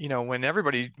 and when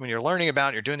you're learning about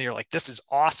it, you're doing it, you're like, this is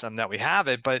awesome that we have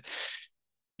it. But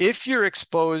if you're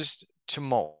exposed to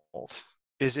mold,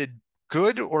 is it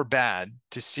good or bad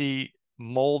to see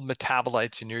mold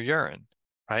metabolites in your urine,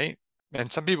 right?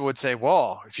 And some people would say,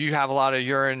 well, if you have a lot of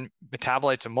urine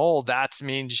metabolites of mold, that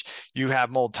means you have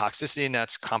mold toxicity and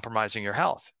that's compromising your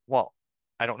health. Well,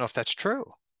 I don't know if that's true.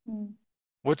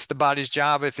 What's the body's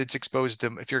job if you're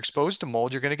exposed to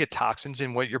mold? You're going to get toxins,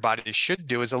 and what your body should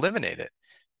do is eliminate it.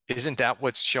 Isn't that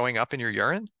what's showing up in your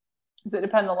urine? Does it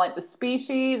depend on like the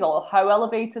species or how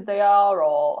elevated they are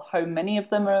or how many of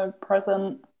them are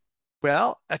present?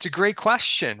 Well, that's a great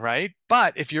question, right?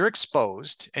 But if you're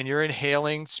exposed and you're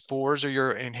inhaling spores, or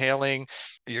you're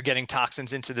getting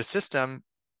toxins into the system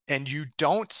and you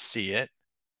don't see it,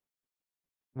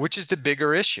 which is the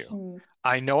bigger issue?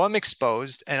 I know I'm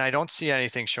exposed and I don't see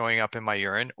anything showing up in my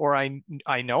urine, or I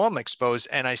know I'm exposed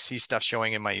and I see stuff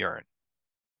showing in my urine.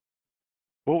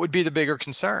 What would be the bigger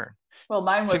concern? Well,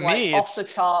 mine was off the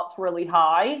charts really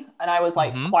high, and I was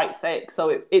quite sick.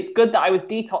 So it's good that I was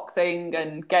detoxing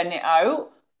and getting it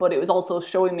out, but it was also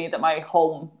showing me that my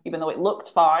home, even though it looked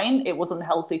fine, it wasn't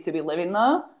healthy to be living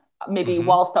there. Maybe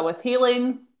whilst I was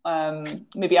healing,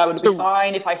 maybe I would be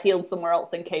fine if I healed somewhere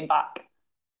else and came back.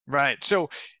 Right. So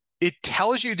it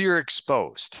tells you that you're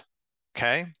exposed.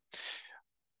 Okay.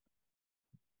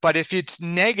 But if it's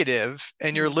negative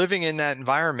and you're living in that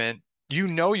environment,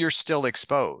 you're still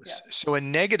exposed. Yeah. So a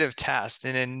negative test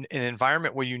in an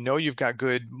environment where you've got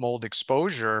good mold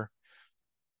exposure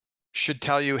should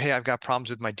tell you, hey, I've got problems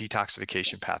with my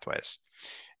detoxification pathways.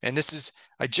 And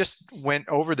I just went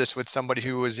over this with somebody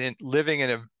who was living in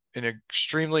an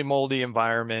extremely moldy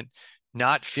environment,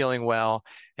 not feeling well.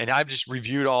 And I just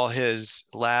reviewed all his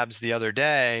labs the other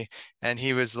day, and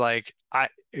he was like,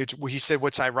 he said,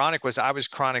 what's ironic was I was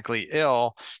chronically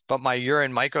ill, but my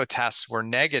urine myco tests were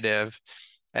negative.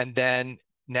 And then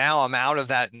now I'm out of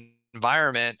that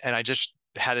environment and I just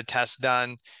had a test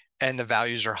done and the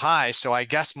values are high. So I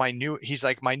guess my new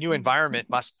environment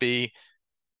must be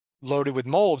loaded with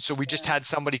mold. So we just had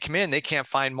somebody come in, they can't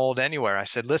find mold anywhere. I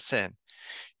said, listen,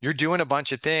 you're doing a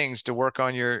bunch of things to work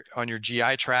on your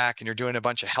GI tract, and you're doing a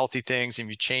bunch of healthy things, and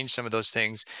you change some of those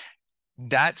things.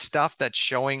 That stuff that's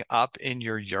showing up in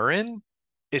your urine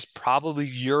is probably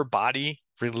your body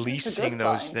It's a releasing good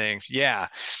those sign. things. Yeah.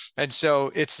 And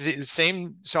so it's the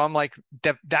same. So I'm like,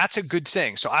 that's a good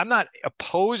thing. So I'm not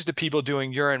opposed to people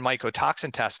doing urine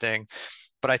mycotoxin testing,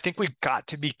 but I think we've got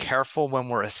to be careful when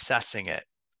we're assessing it.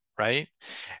 Right.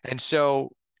 And so,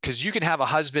 because you can have a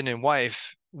husband and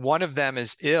wife, one of them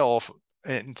is ill,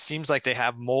 and it seems like they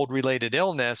have mold related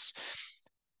illness,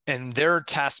 and their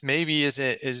test maybe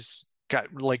is got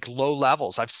like low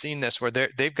levels. I've seen this where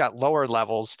they've got lower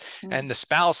levels, Mm. and the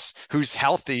spouse who's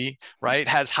healthy, right,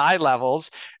 has high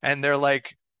levels, and they're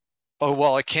like, oh,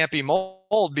 well, it can't be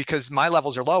mold because my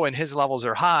levels are low and his levels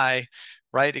are high,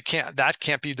 right? That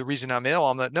can't be the reason I'm ill.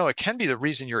 I'm like, no, it can be the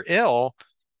reason you're ill,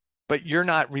 but you're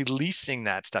not releasing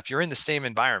that stuff. You're in the same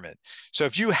environment. So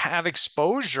if you have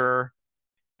exposure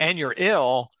and you're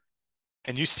ill,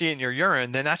 and you see it in your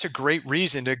urine, then that's a great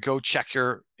reason to go check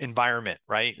your environment,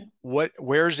 right?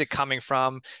 Where is it coming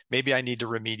from? Maybe I need to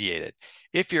remediate it.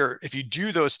 If you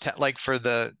do those like for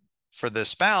the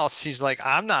spouse, he's like,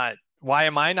 why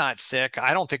am I not sick?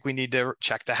 I don't think we need to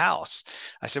check the house.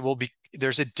 I said, well,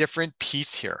 there's a different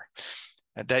piece here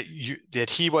that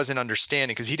he wasn't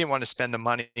understanding, because he didn't want to spend the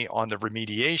money on the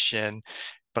remediation.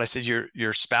 But I said,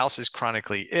 your spouse is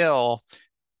chronically ill,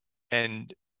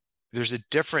 and there's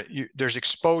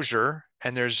exposure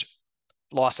and there's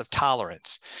loss of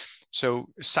tolerance. So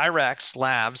Cyrex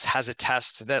Labs has a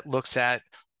test that looks at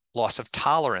loss of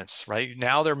tolerance, right?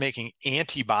 Now they're making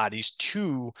antibodies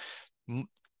to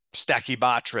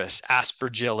Stachybotrys,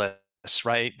 Aspergillus,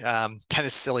 right?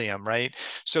 Penicillium, right?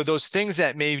 So those things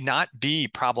that may not be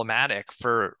problematic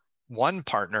for one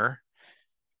partner,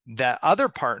 that other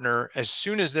partner, as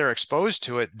soon as they're exposed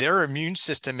to it, their immune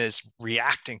system is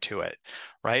reacting to it,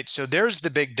 right? So there's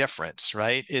the big difference,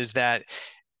 right? Is that,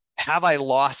 have I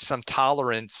lost some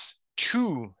tolerance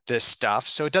to this stuff?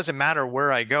 So it doesn't matter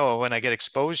where I go when I get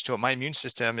exposed to it, my immune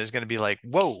system is going to be like,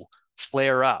 whoa,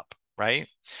 flare up, right?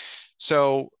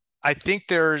 So I think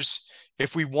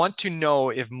if we want to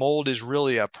know if mold is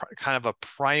really a kind of a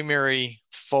primary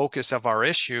focus of our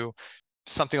issue,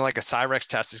 something like a Cyrex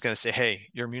test is going to say, hey,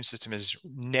 your immune system is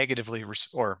negatively,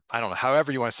 or I don't know,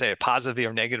 however you want to say it, positively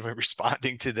or negatively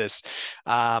responding to this.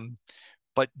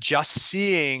 But just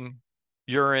seeing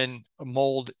urine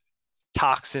mold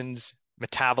toxins,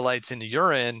 metabolites in the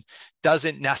urine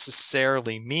doesn't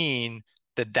necessarily mean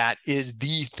that is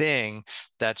the thing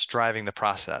that's driving the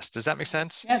process. Does that make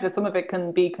sense? Yeah, because some of it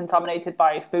can be contaminated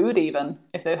by food, even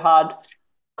if they've had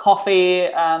coffee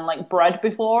and like bread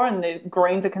before and the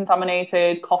grains are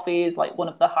contaminated. Coffee is like one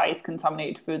of the highest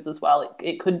contaminated foods as well.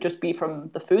 It could just be from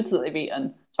the foods that they've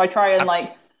eaten. So I try and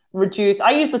like reduce.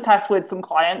 I use the test with some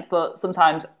clients, but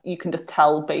sometimes you can just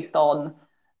tell based on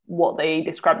what they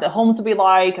describe their home to be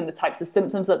like and the types of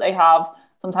symptoms that they have.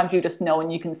 Sometimes you just know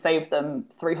and you can save them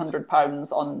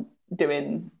 £300 on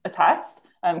doing a test.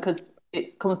 Because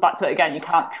it comes back to it again, you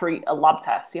can't treat a lab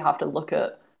test. You have to look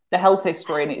at the health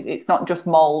history, and it's not just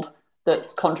mold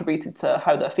that's contributed to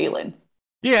how they're feeling.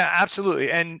 Yeah,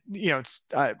 absolutely. And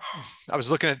I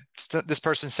was looking at this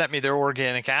person sent me their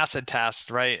organic acid test,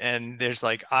 right? And there's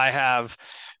like, I have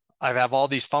all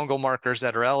these fungal markers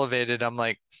that are elevated. I'm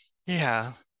like,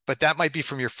 yeah, but that might be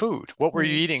from your food. What were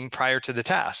you Mm. eating prior to the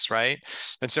test, right?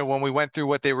 And so when we went through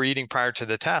what they were eating prior to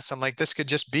the test, I'm like, this could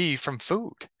just be from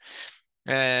food.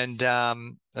 And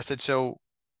I said, so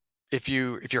if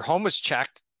your home was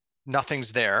checked,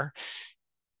 nothing's there,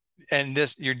 and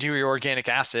you do your organic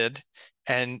acid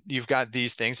and you've got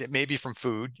these things, it may be from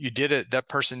food.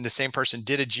 The same person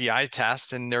did a GI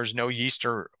test and there's no yeast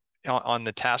or on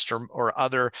the test, or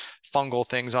other fungal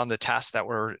things on the test that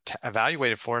were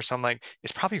evaluated for. So I'm like,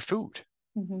 it's probably food.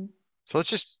 Mm-hmm. So let's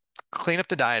just clean up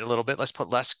the diet a little bit. Let's put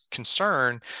less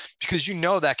concern, because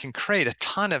that can create a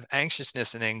ton of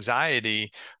anxiousness and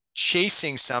anxiety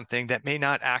chasing something that may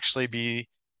not actually be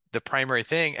the primary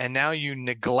thing. And now you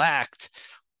neglect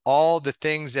all the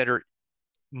things that are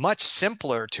much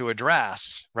simpler to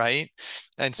address, right?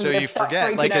 And so And they you start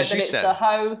forget, freaking like out as that you it's the said,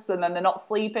 house, and then they're not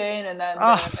sleeping, and then they're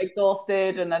oh,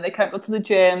 exhausted, and then they can't go to the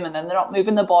gym, and then they're not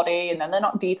moving their body, and then they're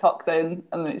not detoxing,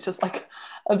 and it's just like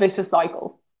a vicious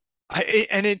cycle.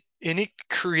 and it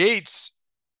creates,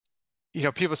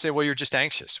 people say, well, you're just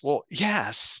anxious. Well,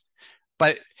 yes,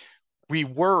 but we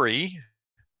worry,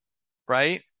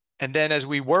 right? And then as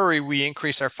we worry, we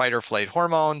increase our fight or flight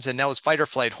hormones. And those fight or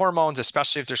flight hormones,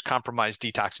 especially if there's compromised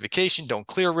detoxification, don't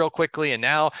clear real quickly. And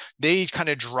now they kind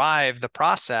of drive the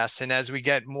process. And as we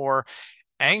get more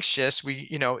anxious,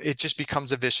 it just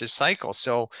becomes a vicious cycle.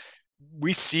 So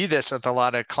we see this with a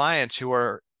lot of clients who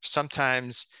are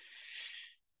sometimes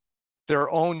their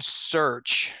own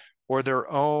search or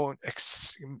their own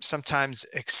sometimes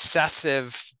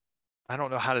excessive I don't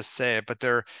know how to say it, but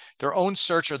their own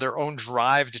search or their own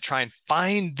drive to try and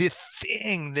find the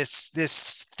thing,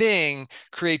 this thing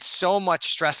creates so much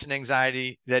stress and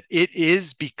anxiety that it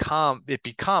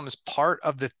becomes part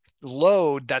of the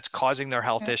load that's causing their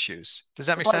health Yeah. issues. Does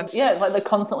that It's make like, sense? yeah, it's like they're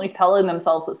constantly telling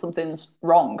themselves that something's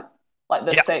wrong, like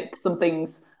they're Yeah. sick,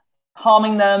 something's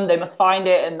harming them, they must find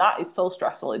it. And that is so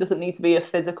stressful. It doesn't need to be a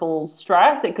physical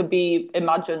stress, it could be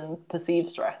imagined, perceived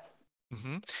stress.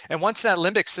 hmm And once that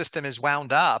limbic system is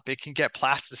wound up, it can get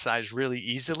plasticized really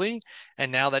easily.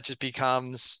 And now that just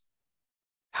becomes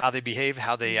how they behave,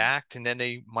 how they Mhm. act, and then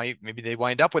maybe they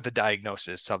wind up with a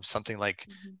diagnosis of something like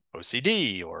Mhm.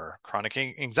 OCD or chronic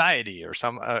anxiety or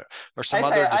some other I'd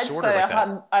disorder say like that.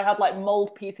 I had like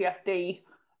mold PTSD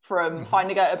from hmm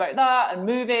finding out about that and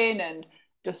moving and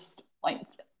just like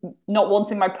not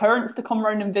wanting my parents to come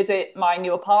around and visit my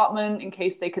new apartment in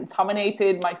case they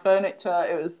contaminated my furniture.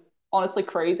 It was honestly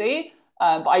crazy.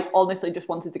 But I honestly just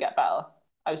wanted to get better.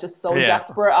 I was just so Yeah.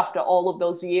 desperate after all of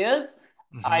those years.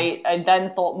 hmm I then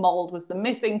thought mold was the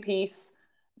missing piece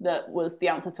that was the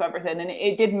answer to everything. And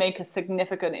it did make a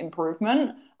significant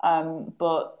improvement.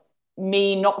 But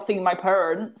me not seeing my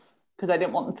parents because I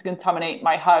didn't want them to contaminate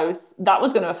my house, that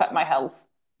was going to affect my health.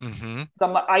 hmm Because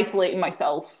I'm isolating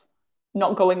myself,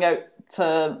 not going out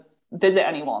to visit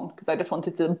anyone because I just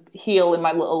wanted to heal in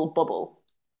my little bubble.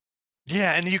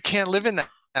 Yeah, and you can't live in that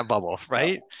bubble,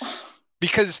 right? No.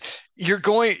 Because you're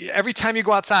going every time you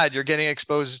go outside, you're getting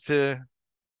exposed to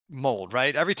mold,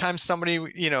 right? Every time somebody,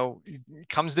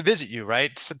 comes to visit you,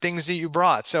 right? Some things that you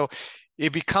brought. So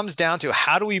it becomes down to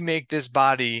how do we make this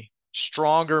body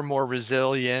stronger, more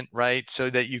resilient, right? So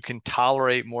that you can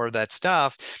tolerate more of that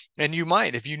stuff. And you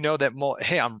might, if you know that mold,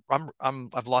 hey,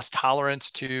 I've lost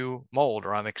tolerance to mold,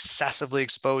 or I'm excessively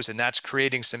exposed, and that's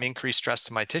creating some increased stress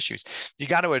to my tissues. You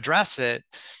got to address it.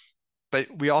 But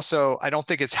I don't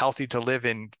think it's healthy to live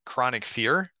in chronic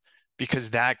fear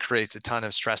because that creates a ton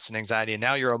of stress and anxiety. And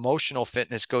now your emotional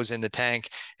fitness goes in the tank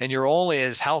and you're only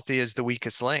as healthy as the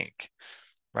weakest link,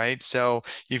 right? So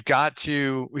we've got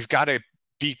to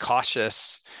be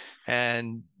cautious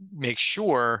and make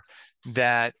sure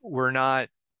that we're not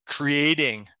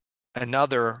creating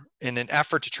another in an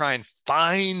effort to try and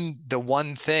find the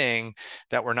one thing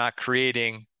that we're not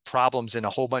creating problems in a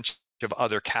whole bunch of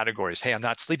other categories. Hey, I'm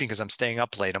not sleeping because I'm staying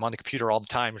up late. I'm on the computer all the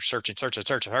time,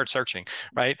 searching,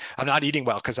 right? I'm not eating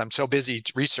well because I'm so busy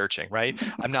researching, right?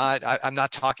 I'm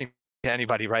not talking to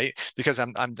anybody, right? Because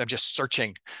I'm just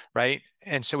searching, right?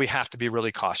 And so we have to be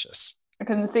really cautious. I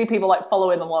can see people like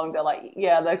following along. They're like,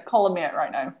 yeah, they're calling me out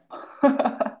right now.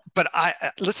 But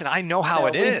listen, I know how No,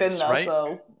 it we've been is, there, right?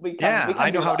 so we Yeah, I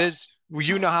can know do how it that. is.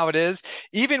 You know how it is.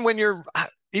 Even when you're,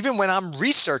 even when I'm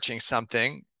researching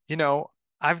something,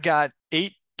 I've got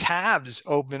 8 tabs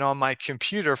open on my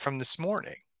computer from this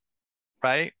morning,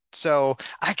 right? So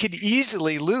I could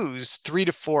easily lose 3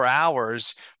 to 4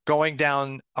 hours going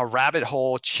down a rabbit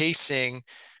hole chasing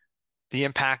the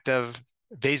impact of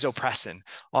vasopressin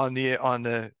on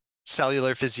the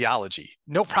cellular physiology.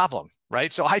 No problem,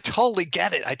 right? So I totally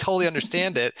get it. I totally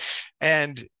understand it,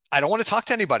 and I don't want to talk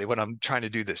to anybody when I'm trying to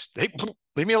do this. Hey,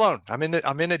 leave me alone. I'm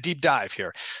in a deep dive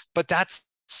here, but that's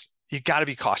you got to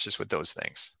be cautious with those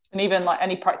things. And even like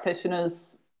any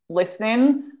practitioners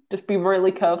listening, just be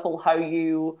really careful how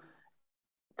you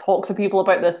talk to people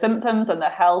about their symptoms and their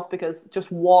health because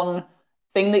just one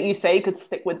thing that you say could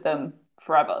stick with them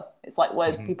forever. It's like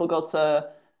where Mhm. people go to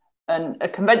a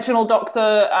conventional doctor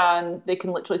and they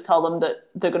can literally tell them that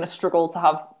they're going to struggle to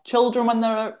have children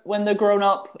when they're grown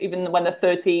up, even when they're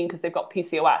 13 because they've got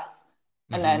PCOS.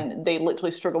 And Mhm. then they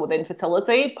literally struggle with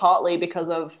infertility, partly because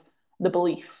of the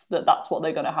belief that that's what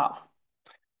they're going to have.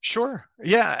 Sure.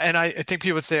 Yeah. And I think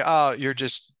people would say, oh, you're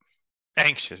just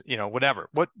anxious, whatever.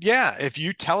 Yeah, if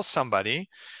you tell somebody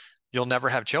you'll never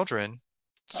have children,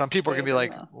 some That people are going to stays be in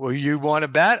like, there. well, you want to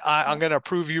bet? I'm Yeah. going to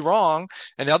prove you wrong.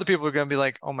 And the other people are going to be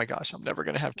like, oh my gosh, I'm never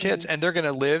going to have kids. Mm. And they're going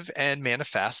to live and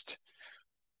manifest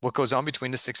what goes on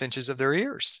between the 6 inches of their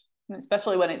ears. And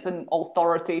especially when it's an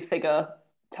authority figure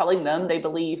telling them they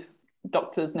believe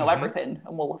doctors know hmm everything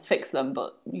and will fix them,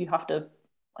 but you have to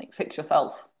like fix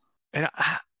yourself. And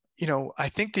I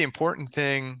think the important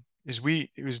thing is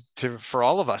for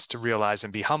all of us to realize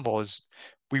and be humble is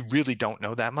we really don't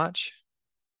know that much.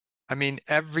 I mean,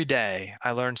 every day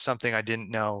I learned something I didn't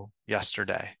know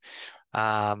yesterday.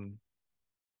 Um,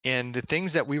 and the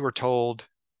things that we were told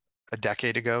a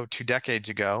decade ago, 2 decades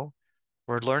ago,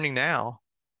 we're learning now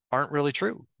aren't really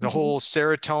true. The Mm-hmm. whole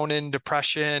serotonin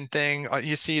depression thing,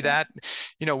 you see Yeah. that,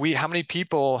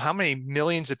 how many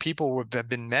millions of people have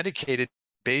been medicated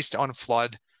based on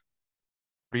flawed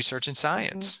research and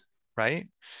Mm-hmm. science, right?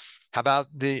 How about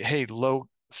hey, low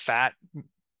fat,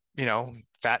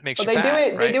 fat makes But you fat,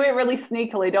 they right? do it really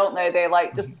sneakily, don't they? They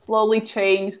like just slowly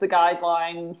change the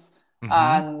guidelines. Mm-hmm.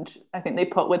 And I think they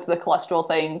put with the cholesterol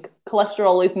thing,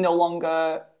 cholesterol is no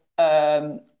longer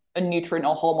a nutrient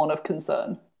or hormone of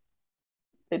concern.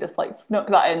 They just like snuck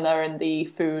that in there in the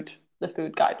food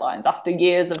guidelines after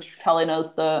years of telling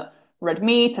us that red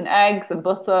meat and eggs and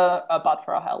butter are bad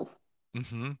for our health.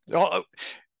 Mm-hmm.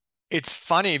 It's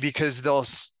funny because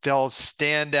they'll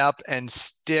stand up and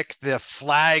stick the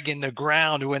flag in the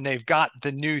ground when they've got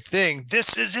the new thing.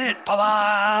 This is it, blah,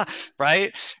 blah,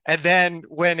 right? And then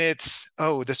when it's,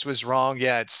 oh, this was wrong.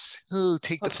 Yeah, it's, oh,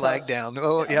 take the Hush, flag hush. down.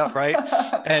 Oh, yeah, right.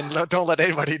 Yeah. And don't let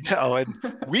anybody know. And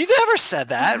we never said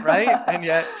that, right? And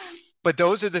yet, but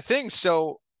those are the things.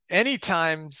 So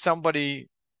anytime somebody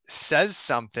says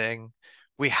something,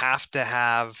 we have to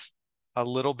have a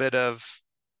little bit of,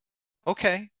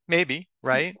 okay, maybe, Just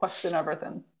right? question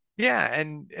everything. Yeah,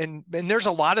 and there's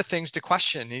a lot of things to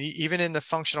question. Even in the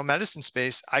functional medicine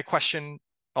space, I question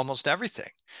almost everything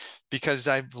because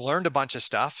I've learned a bunch of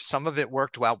stuff. Some of it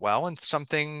worked out well, and some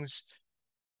things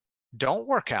don't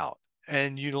work out.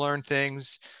 And you learn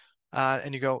things,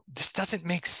 and you go, "This doesn't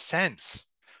make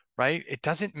sense." Right? It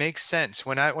doesn't make sense.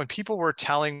 When people were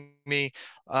telling me,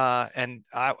 and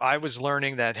I was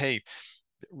learning that, hey,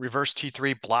 reverse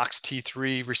T3 blocks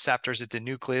T3 receptors at the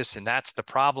nucleus, and that's the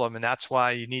problem. And that's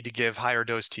why you need to give higher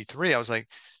dose T3. I was like,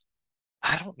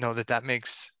 I don't know that that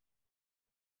makes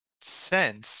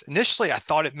sense. Initially, I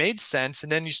thought it made sense.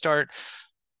 And then you start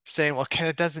saying, well,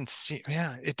 it doesn't see,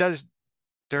 yeah, it does.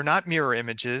 They're not mirror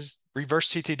images. Reverse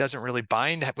T3 doesn't really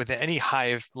bind with any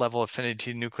high level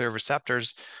affinity to nuclear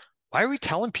receptors. Why are we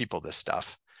telling people this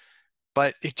stuff?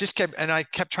 But it just kept, and I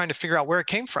kept trying to figure out where it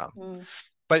came from. Mm.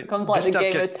 But Becomes like this the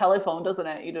stuff game of telephone, doesn't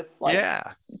it? You just like yeah.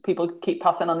 people keep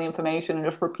passing on the information and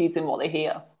just repeating what they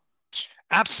hear.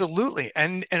 Absolutely.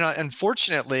 And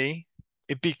unfortunately,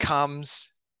 it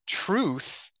becomes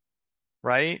truth,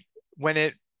 right? When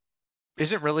it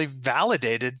isn't really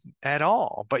validated at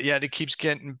all, but yet it keeps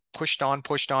getting pushed on,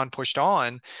 pushed on, pushed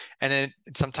on, and it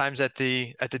sometimes at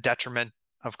the detriment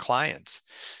of clients.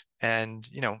 And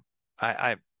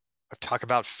I talk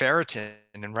about ferritin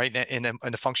and right in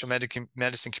the functional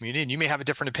medicine community, and you may have a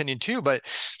different opinion too, but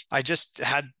I just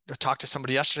had talked to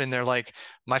somebody yesterday and they're like,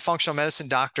 my functional medicine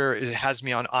doctor has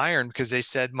me on iron because they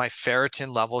said my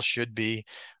ferritin level should be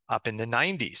up in the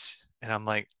 90s. And I'm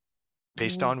like,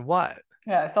 based Mm. on what?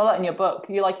 Yeah, I saw that in your book.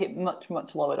 You like it much,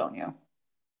 much lower, don't you?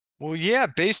 Well, yeah,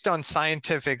 based on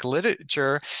scientific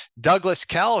literature, Douglas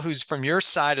Kell, who's from your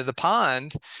side of the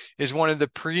pond, is one of the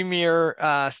premier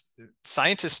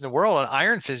scientists in the world on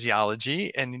iron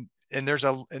physiology, and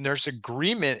there's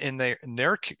agreement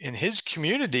in his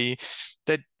community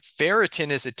that ferritin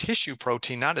is a tissue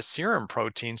protein, not a serum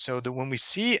protein. So that when we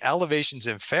see elevations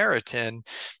in ferritin,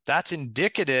 that's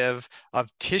indicative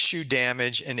of tissue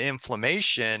damage and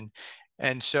inflammation.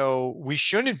 And so we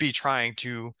shouldn't be trying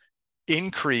to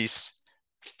increase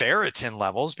ferritin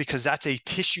levels because that's a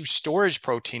tissue storage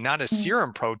protein, not a Mm.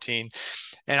 serum protein.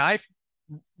 And I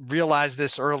realized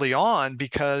this early on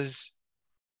because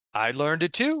I learned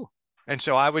it too. And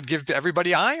so I would give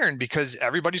everybody iron because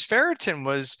everybody's ferritin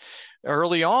was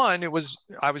early on.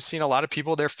 I was seeing a lot of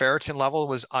people, their ferritin level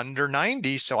was under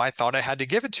 90. So I thought I had to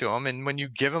give it to them. And when you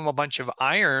give them a bunch of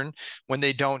iron when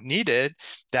they don't need it,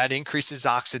 that increases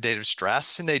oxidative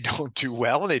stress and they don't do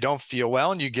well and they don't feel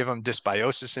well. And you give them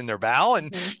dysbiosis in their bowel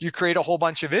and Mhm. you create a whole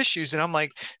bunch of issues. And I'm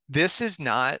like, this is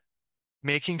not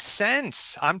making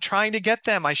sense. I'm trying to get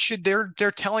them.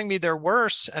 They're telling me they're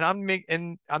worse and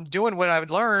I'm doing what I've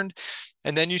learned.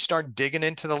 And then you start digging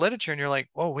into the literature and you're like,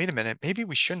 oh, wait a minute, maybe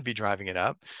we shouldn't be driving it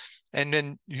up. And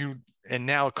then and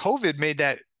now COVID made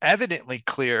that evidently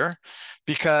clear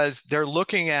because they're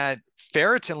looking at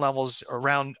ferritin levels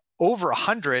around over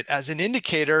 100 as an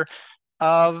indicator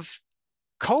of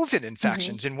COVID Mhm.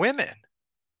 infections in women.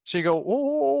 So you go,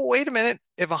 oh, wait a minute.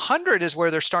 If 100 is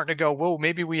where they're starting to go, whoa,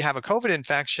 maybe we have a COVID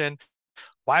infection.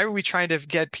 Why are we trying to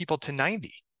get people to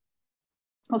 90?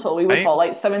 That's what we were Right? told,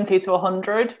 like 70 to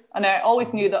 100. And I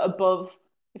always knew Mhm. that above,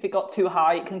 if it got too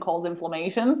high, it can cause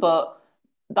inflammation. But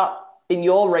that in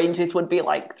your ranges would be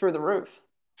like through the roof.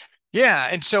 Yeah.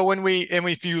 And so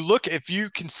if you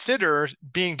consider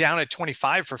being down at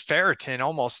 25 for ferritin,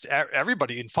 almost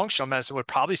everybody in functional medicine would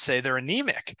probably say they're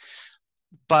anemic.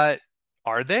 But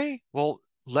are they? Well,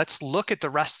 let's look at the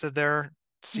rest of their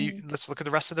Mm. let's look at the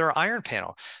rest of their iron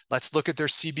panel. Let's look at their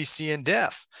CBC and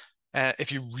diff.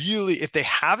 If they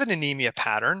have an anemia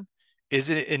pattern,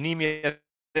 is it anemia of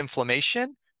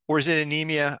inflammation or is it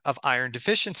anemia of iron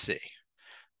deficiency?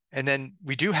 And then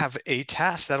we do have a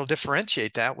test that'll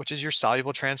differentiate that, which is your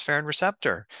soluble transferrin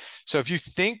receptor. So if you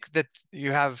think that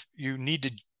you need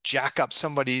to jack up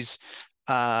somebody's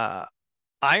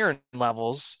iron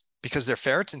levels because their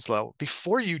ferritin's low,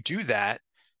 before you do that,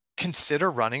 consider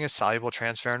running a soluble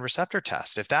transferrin receptor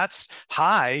test. If that's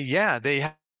high, yeah, they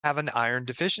have an iron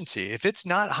deficiency. If it's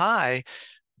not high,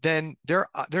 then their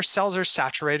cells are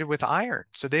saturated with iron,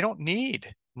 so they don't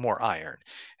need more iron.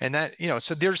 And that,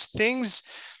 so there's things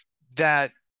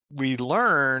that we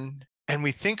learn and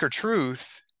we think are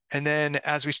truth, and then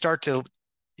as we start to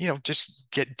just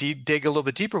dig a little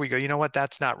bit deeper, we go, you know what,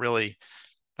 that's not really,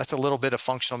 that's a little bit of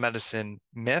functional medicine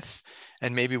myth,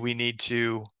 and maybe we need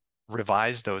to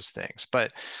revise those things.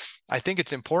 But I think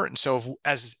it's important. So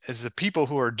as the people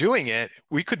who are doing it,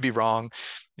 we could be wrong.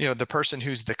 The person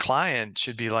who's the client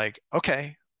should be like,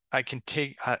 okay, I can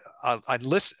take, I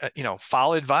listen,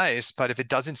 follow advice, but if it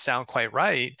doesn't sound quite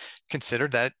right, consider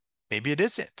that maybe it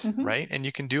isn't, right? And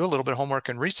you can do a little bit of homework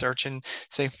and research and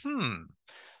say,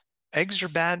 eggs are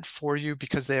bad for you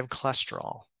because they have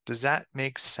cholesterol. Does that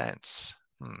make sense?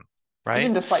 Right?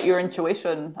 Even just like your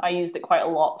intuition, I used it quite a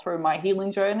lot through my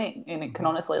healing journey, and it can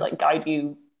honestly like guide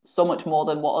you so much more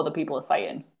than what other people are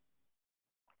saying.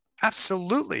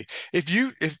 Absolutely. If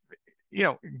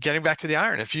getting back to the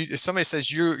iron, if somebody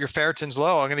says your ferritin's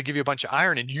low, I'm going to give you a bunch of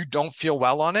iron, and you don't feel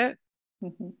well on it,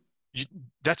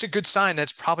 that's a good sign.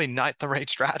 That's probably not the right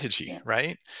strategy,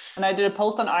 right? And I did a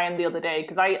post on iron the other day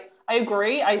because I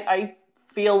agree. I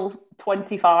feel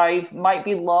 25 might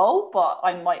be low, but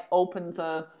I'm like open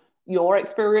to your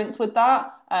experience with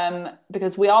that,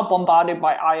 because we are bombarded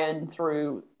by iron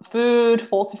through food,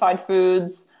 fortified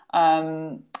foods,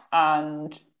 and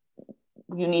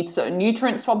you need certain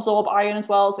nutrients to absorb iron as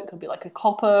well. So it could be like a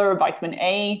copper or vitamin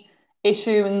A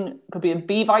issue, and it could be a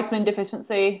B vitamin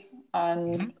deficiency,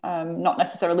 and not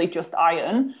necessarily just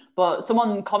iron. But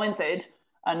someone commented,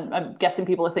 and I'm guessing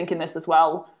people are thinking this as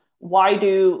well, why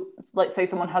do, let's say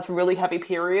someone has really heavy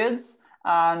periods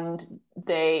and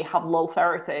they have low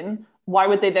ferritin, why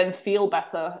would they then feel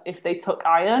better if they took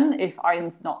iron if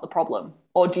iron's not the problem?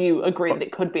 Or do you agree that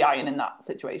it could be iron in that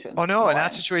situation? Oh, no, in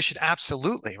that situation,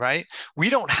 absolutely, right? We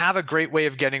don't have a great way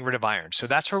of getting rid of iron. So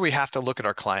that's where we have to look at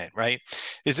our client, right?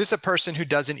 Is this a person who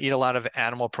doesn't eat a lot of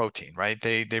animal protein, right?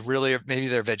 They really, maybe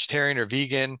they're vegetarian or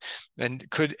vegan, and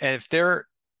if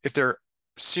their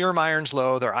serum iron's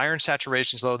low, their iron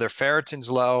saturation's low, their ferritin's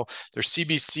low, their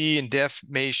CBC and diff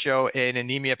may show an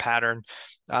anemia pattern,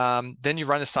 then you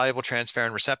run a soluble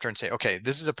transferrin receptor and say, okay,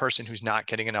 this is a person who's not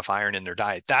getting enough iron in their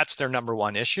diet. That's their number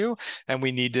one issue, and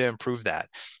we need to improve that.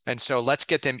 And so let's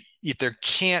get them, if they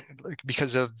can't,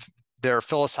 because of their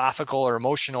philosophical or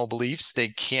emotional beliefs,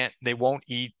 they won't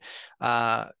eat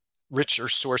richer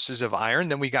sources of iron,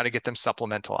 then we got to get them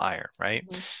supplemental iron, right?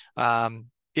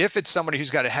 If it's somebody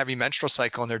who's got a heavy menstrual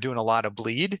cycle and they're doing a lot of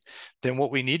bleed, then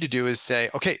what we need to do is say,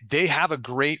 okay, they have a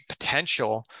great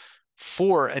potential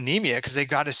for anemia because they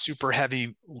got a super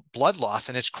heavy blood loss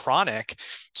and it's chronic.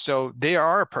 So they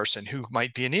are a person who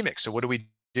might be anemic. So what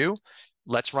do?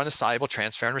 Let's run a soluble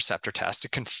transferrin receptor test to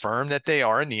confirm that they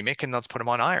are anemic, and let's put them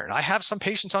on iron. I have some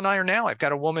patients on iron now. I've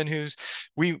got a woman who's,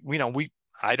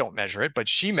 I don't measure it, but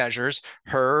she measures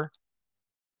her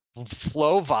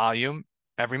flow volume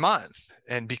every month.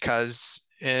 And because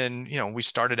we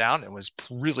started out and it was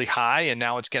really high and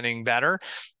now it's getting better,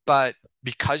 but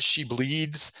because she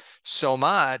bleeds so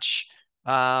much,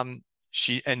 and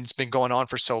it's been going on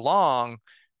for so long,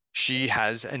 she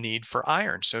has a need for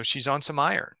iron. So she's on some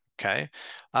iron. Okay.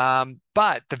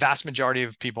 But the vast majority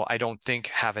of people, I don't think,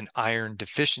 have an iron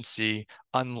deficiency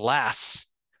unless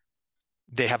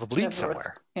they have a bleed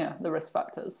somewhere. The risk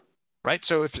factors. Right.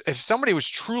 So if somebody was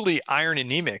truly iron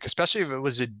anemic, especially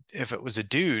if it was a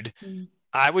dude,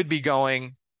 I would be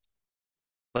going,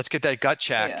 let's get that gut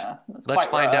checked. Let's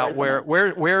find out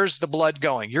where's the blood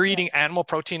going. You're eating animal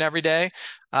protein every day.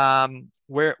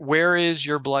 Where is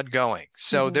your blood going?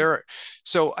 So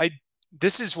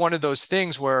this is one of those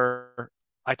things where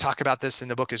I talk about this in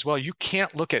the book as well. You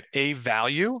can't look at a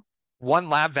value,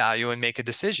 one lab value, and make a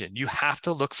decision. You have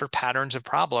to look for patterns of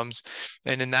problems.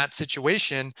 And in that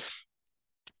situation,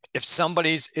 if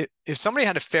somebody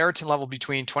had a ferritin level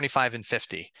between 25 and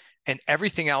 50 and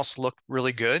everything else looked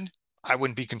really good, I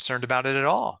wouldn't be concerned about it at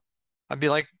all. I'd be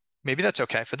like, maybe that's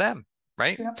okay for them,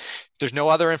 right? Yeah. There's no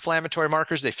other inflammatory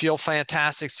markers. They feel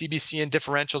fantastic. CBC and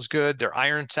differential's good. Their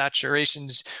iron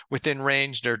saturation's within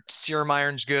range. Their serum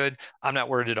iron's good. I'm not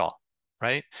worried at all,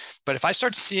 right? But if I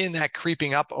start seeing that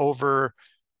creeping up over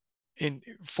in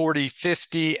 40,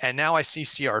 50, and now I see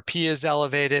CRP is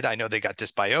elevated, I know they got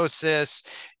dysbiosis.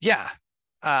 Yeah,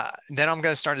 then I'm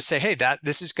going to start to say, hey,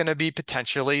 this is going to be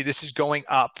potentially, this is going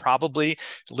up. Probably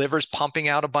liver's pumping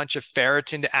out a bunch of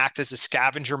ferritin to act as a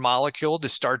scavenger molecule to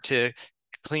start to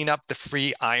clean up the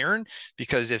free iron,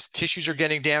 because if tissues are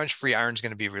getting damaged, free iron is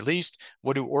going to be released.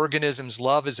 What do organisms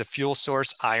love as a fuel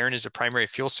source? Iron is a primary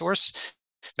fuel source.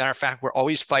 Matter of fact, we're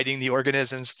always fighting the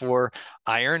organisms for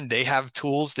iron. They have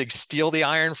tools to steal the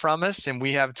iron from us, and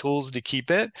we have tools to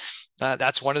keep it.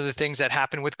 That's one of the things that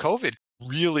happened with COVID.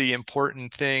 Really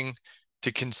important thing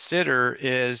to consider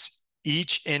is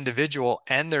each individual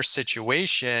and their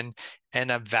situation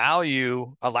and a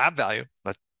lab value,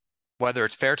 whether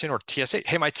it's ferritin or TSH.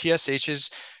 Hey, my TSH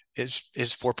is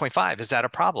 4.5. Is that a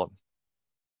problem?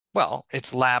 Well,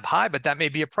 it's lab high, but that may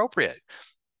be appropriate.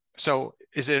 So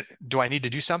do I need to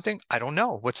do something? I don't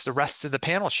know. What's the rest of the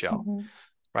panel show,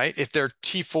 right? If their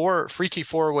free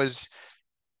T4 was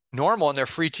normal and their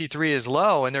free T3 is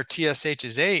low and their TSH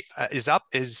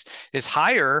is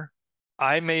higher,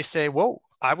 I may say, whoa,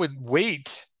 I would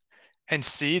wait and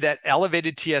see that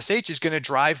elevated TSH is going to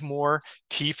drive more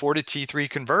T4 to T3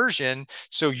 conversion.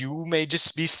 So you may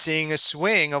just be seeing a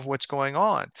swing of what's going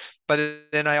on. But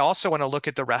then I also want to look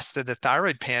at the rest of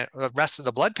the rest of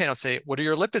the blood panel and say, what do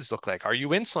your lipids look like? Are you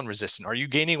insulin resistant? Are you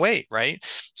gaining weight, right?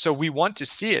 So we want to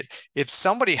see it. If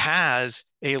somebody has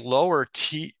a lower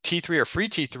T3 or free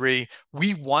T3,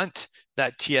 we want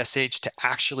that TSH to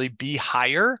actually be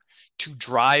higher to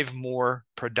drive more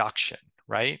production.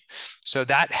 Right? So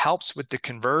that helps with the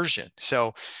conversion.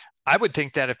 So I would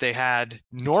think that if they had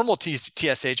normal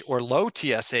TSH or low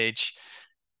TSH,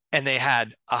 and they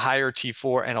had a higher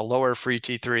T4 and a lower free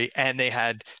T3, and they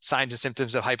had signs and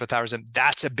symptoms of hypothyroidism,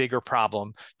 that's a bigger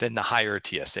problem than the higher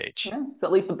TSH. Yeah, so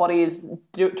at least the body is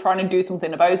trying to do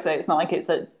something about it. It's not like it's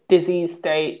a disease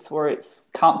state where it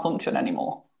can't function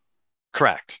anymore.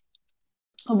 Correct.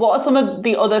 What are some of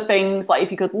the other things, like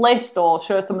if you could list or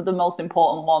show some of the most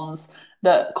important ones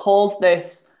that cause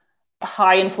this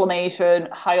high inflammation,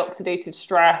 high oxidative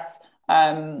stress,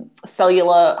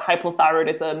 cellular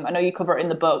hypothyroidism? I know you cover it in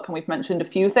the book and we've mentioned a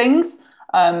few things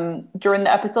during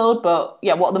the episode, but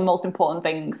yeah, what are the most important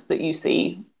things that you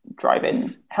see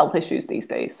driving health issues these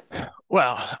days?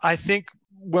 Well, I think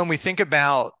when we think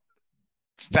about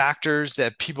factors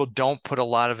that people don't put a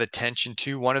lot of attention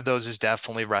to, one of those is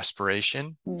definitely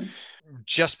respiration.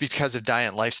 Just because of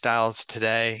diet and lifestyles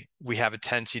today, we have a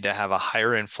tendency to have a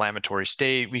higher inflammatory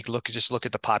state. We just look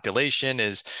at the population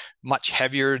is much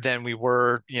heavier than we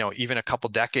were, even a couple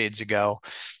decades ago.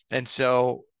 And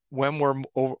so when we're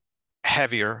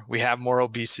heavier, we have more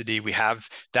obesity,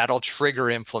 that'll trigger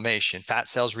inflammation. Fat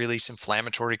cells release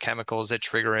inflammatory chemicals that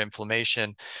trigger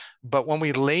inflammation. But when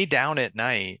we lay down at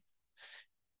night,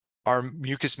 our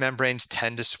mucous membranes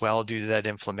tend to swell due to that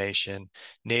inflammation.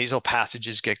 Nasal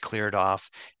passages get cleared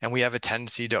off, and we have a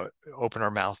tendency to open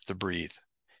our mouth to breathe.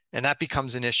 And that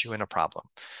becomes an issue and a problem.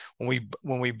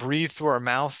 When we breathe through our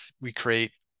mouth, we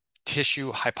create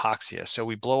tissue hypoxia. So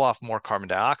we blow off more carbon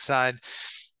dioxide.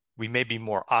 We may be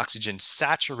more oxygen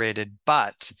saturated,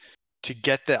 but to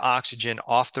get the oxygen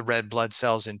off the red blood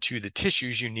cells into the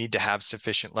tissues, you need to have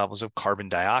sufficient levels of carbon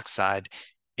dioxide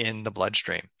in the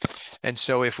bloodstream. And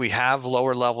so if we have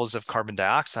lower levels of carbon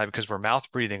dioxide because we're mouth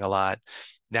breathing a lot,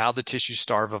 now the tissues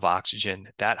starve of oxygen.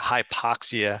 That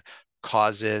hypoxia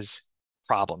causes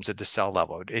problems at the cell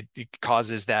level. It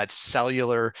causes that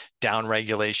cellular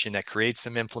downregulation that creates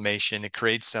some inflammation. It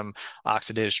creates some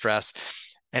oxidative stress.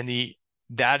 And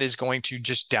that is going to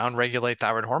just downregulate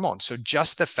thyroid hormone. So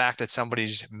just the fact that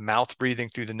somebody's mouth breathing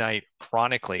through the night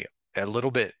chronically, a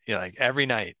little bit, like every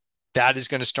night, that is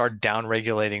going to start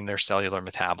downregulating their cellular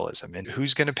metabolism. And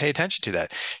who's going to pay attention to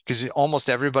that? Because almost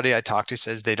everybody I talk to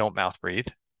says they don't mouth breathe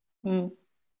when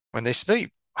they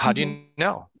sleep. How do you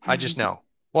know? I just know.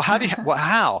 Well, how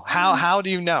do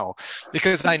you know?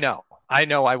 Because I know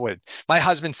I would. My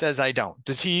husband says I don't.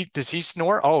 Does he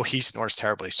snore? Oh, he snores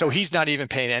terribly. So he's not even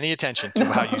paying any attention to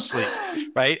how you sleep,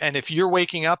 right? And if you're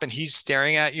waking up and he's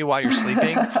staring at you while you're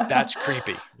sleeping, that's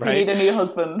creepy, right? You need a new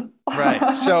husband.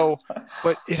 Right. So,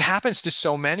 but it happens to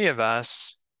so many of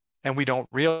us and we don't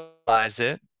realize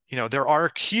it. There are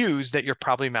cues that you're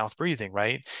probably mouth breathing,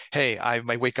 right? Hey, I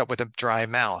might wake up with a dry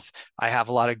mouth. I have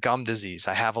a lot of gum disease.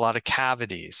 I have a lot of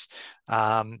cavities.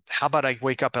 How about I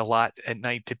wake up a lot at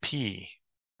night to pee,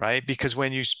 right? Because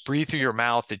when you breathe through your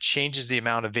mouth, it changes the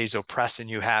amount of vasopressin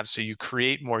you have. So you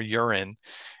create more urine.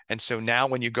 And so now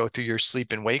when you go through your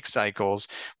sleep and wake cycles,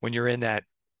 when you're in that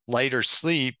lighter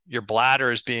sleep, your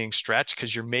bladder is being stretched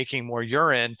because you're making more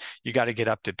urine. You got to get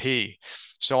up to pee.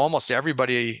 So almost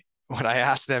everybody, when I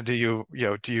ask them, do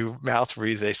you mouth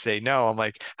breathe? They say no. I'm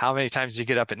like, how many times do you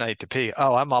get up at night to pee?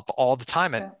 Oh, I'm up all the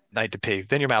time at night to pee,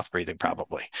 then you're mouth breathing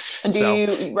probably. And do So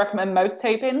you recommend mouth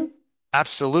taping?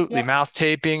 absolutely Yeah. mouth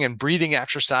taping and breathing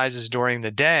exercises during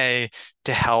the day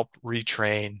to help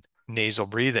retrain nasal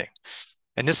breathing.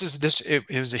 And it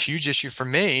was a huge issue for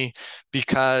me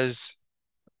because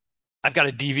I've got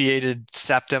a deviated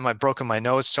septum. I've broken my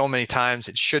nose so many times.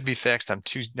 It should be fixed.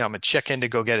 I'm a chicken to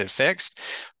go get it fixed.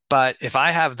 But if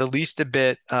I have the least a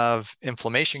bit of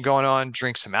inflammation going on,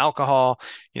 drink some alcohol,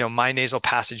 my nasal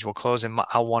passage will close and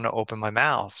I'll want to open my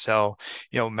mouth. So,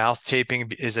 mouth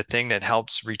taping is a thing that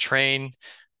helps retrain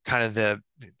kind of the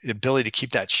ability to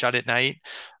keep that shut at night.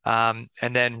 And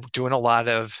then doing a lot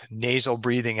of nasal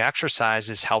breathing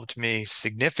exercises helped me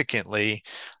significantly,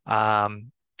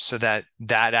 so that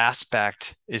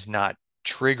aspect is not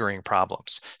triggering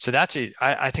problems. So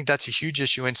I think that's a huge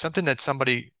issue and something that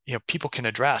people can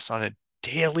address on a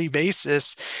daily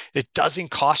basis. It doesn't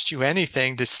cost you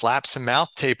anything to slap some mouth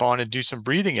tape on and do some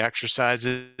breathing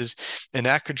exercises, and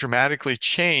that could dramatically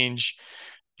change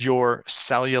your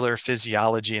cellular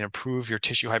physiology and improve your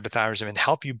tissue hypothyroidism and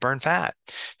help you burn fat.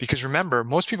 Because remember,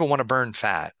 most people want to burn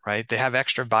fat, right? They have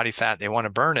extra body fat, they want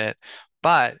to burn it,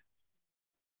 but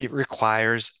it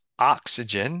requires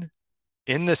oxygen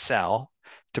in the cell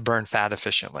to burn fat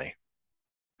efficiently.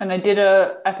 And I did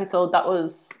a episode that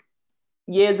was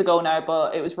years ago now,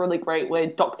 but it was really great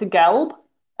with Dr. Gelb.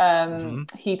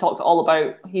 Mm-hmm. He talked all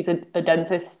about, he's a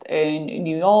dentist in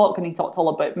New York, and he talked all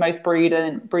about mouth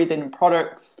breathing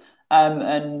products,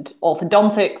 and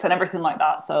orthodontics and everything like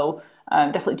that. So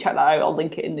definitely check that out. I'll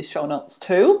link it in the show notes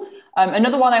too.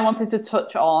 Another one I wanted to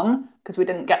touch on, because we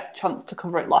didn't get a chance to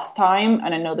cover it last time,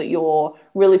 and I know that you're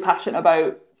really passionate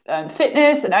about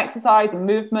fitness and exercise and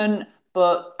movement,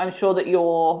 but I'm sure that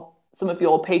some of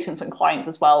your patients and clients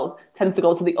as well tend to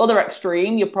go to the other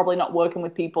extreme. You're probably not working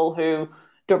with people who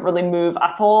don't really move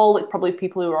at all. It's probably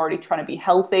people who are already trying to be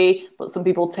healthy, but some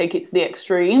people take it to the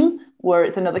extreme where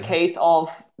it's another case of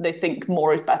they think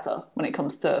more is better when it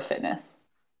comes to fitness.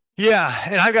 Yeah,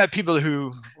 and I've got people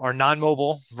who are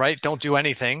non-mobile, right? Don't do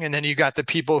anything. And then you got the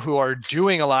people who are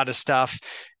doing a lot of stuff,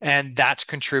 and that's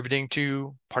contributing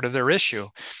to part of their issue.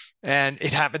 And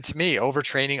it happened to me: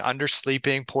 overtraining,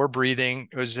 undersleeping, poor breathing.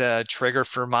 It was a trigger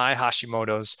for my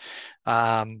Hashimoto's.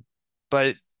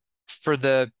 But for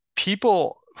the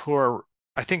people who are,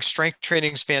 I think strength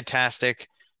training is fantastic,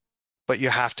 but you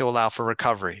have to allow for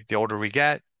recovery. The older we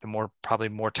get, probably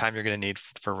more time you're going to need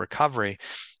for recovery.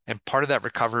 And part of that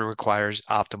recovery requires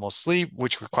optimal sleep,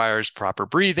 which requires proper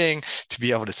breathing to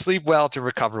be able to sleep well, to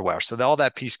recover well. So all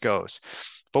that piece goes.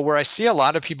 But where I see a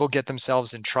lot of people get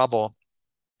themselves in trouble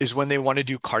is when they want to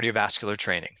do cardiovascular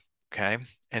training. Okay.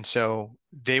 And so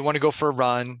they want to go for a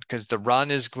run because the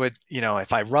run is what,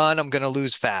 if I run, I'm going to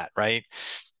lose fat, right?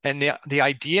 And the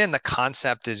idea and the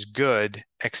concept is good,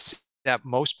 except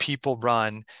most people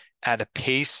run at a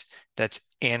pace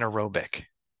that's anaerobic.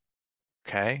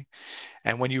 Okay.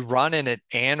 And when you run in an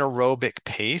anaerobic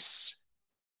pace,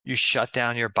 you shut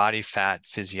down your body fat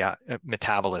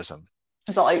metabolism.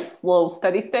 Is that like slow,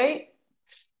 steady state?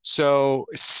 So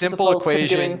As simple opposed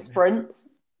to doing equation. sprints?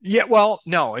 Yeah, well,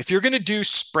 no, if you're going to do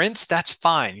sprints, that's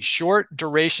fine. Short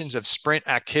durations of sprint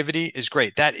activity is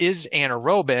great. That is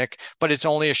anaerobic, but it's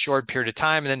only a short period of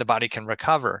time and then the body can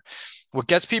recover. What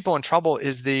gets people in trouble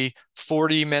is the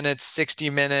 40 minutes, 60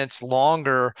 minutes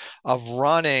longer of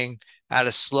running at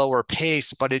a slower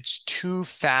pace, but it's too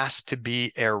fast to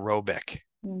be aerobic.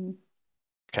 Mm.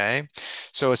 Okay.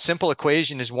 So a simple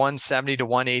equation is 170 to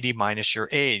 180 minus your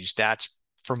age. That's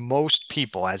for most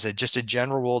people, as just a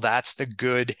general rule, that's the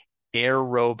good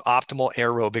optimal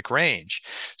aerobic range.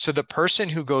 So the person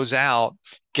who goes out,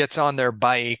 gets on their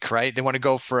bike, right? They want to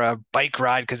go for a bike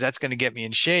ride because that's going to get me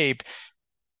in shape.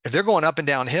 If they're going up and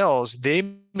down hills, they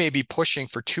may be pushing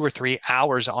for 2 or 3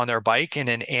 hours on their bike in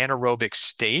an anaerobic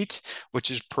state,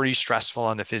 which is pretty stressful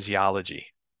on the physiology.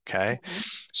 Okay. Mm-hmm.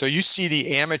 So you see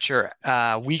the amateur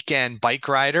weekend bike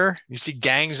rider, you see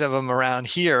gangs of them around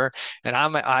here, and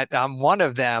I'm one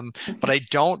of them, but I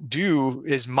don't do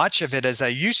as much of it as I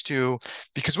used to,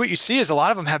 because what you see is a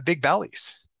lot of them have big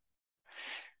bellies.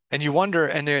 And you wonder,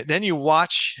 and then you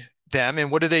watch them,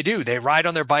 and what do? They ride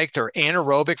on their bike, they're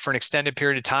anaerobic for an extended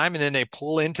period of time, and then they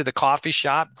pull into the coffee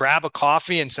shop, grab a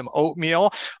coffee and some oatmeal,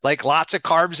 like lots of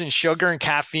carbs and sugar and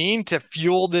caffeine to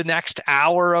fuel the next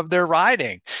hour of their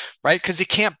riding, right? Because you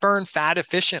can't burn fat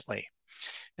efficiently.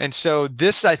 And so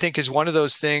this, I think, is one of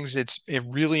those things it's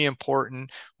really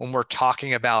important when we're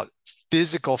talking about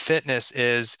physical fitness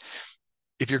is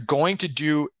if you're going to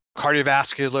do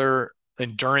cardiovascular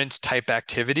endurance type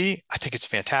activity, I think it's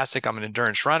fantastic. I'm an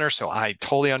endurance runner, so I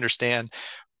totally understand.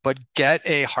 But get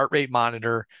a heart rate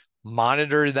monitor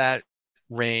that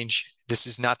range, This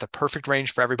is not the perfect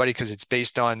range for everybody because it's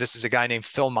based on, this is a guy named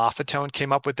Phil Moffatone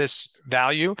came up with this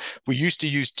value. We used to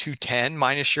use 210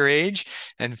 minus your age,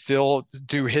 and Phil,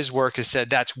 through his work, has said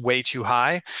that's way too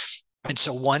high. And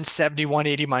so 170,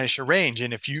 180 minus your range.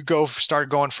 And if you start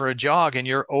going for a jog and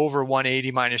you're over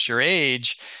 180 minus your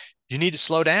age, you need to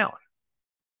slow down.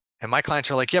 And my clients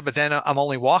are like, yeah, but then I'm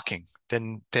only walking.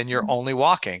 Then you're only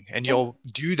walking. And you'll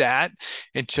do that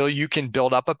until you can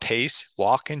build up a pace,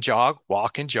 walk and jog,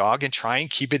 and try and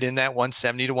keep it in that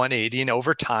 170 to 180. And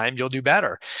over time, you'll do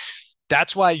better.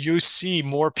 That's why you see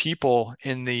more people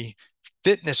in the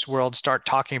fitness world start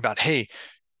talking about, hey,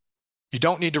 you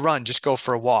don't need to run, just go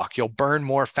for a walk. You'll burn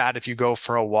more fat if you go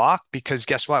for a walk, because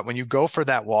guess what? When you go for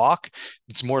that walk,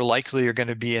 it's more likely you're going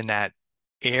to be in that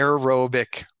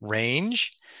aerobic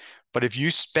range. But if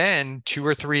you spend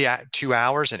 2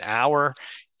 hours, an hour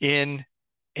in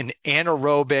an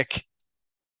anaerobic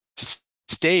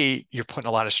state, you're putting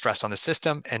a lot of stress on the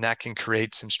system, and that can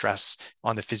create some stress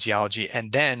on the physiology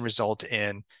and then result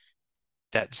in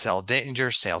that cell danger,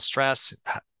 cell stress,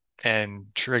 and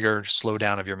trigger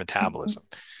slowdown of your metabolism.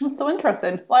 That's so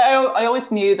interesting. Like I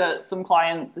always knew that some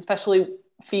clients, especially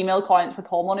female clients with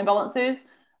hormone imbalances,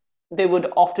 they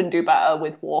would often do better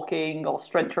with walking or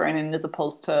strength training as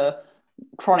opposed to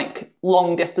chronic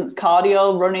long distance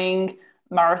cardio, running,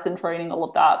 marathon training, all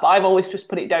of that. But I've always just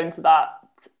put it down to that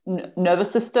nervous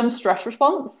system stress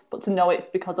response, but to know it's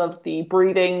because of the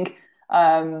breathing,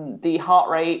 the heart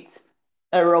rate,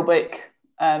 aerobic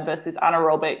versus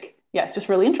anaerobic. Yeah, it's just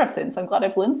really interesting. So I'm glad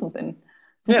I've learned something.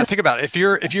 Yeah, think about it. If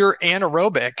you're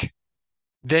anaerobic,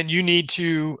 then you need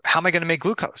to, how am I going to make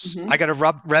glucose? I got to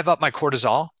rev up my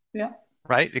cortisol. Yeah.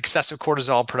 Right? Excessive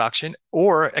cortisol production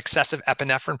or excessive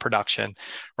epinephrine production,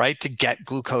 right? To get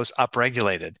glucose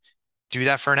upregulated. Do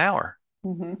that for an hour,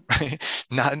 right?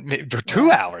 Not for 2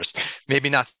 hours, maybe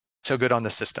not so good on the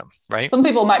system, right? Some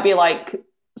people might be like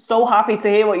so happy to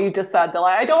hear what you just said. They're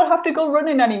like, I don't have to go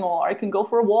running anymore. I can go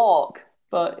for a walk.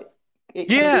 But it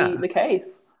can be the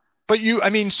case. But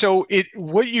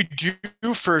what you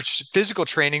do for physical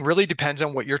training really depends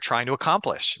on what you're trying to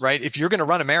accomplish, right? If you're going to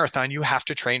run a marathon, you have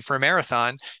to train for a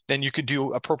marathon. Then you could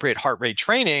do appropriate heart rate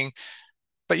training,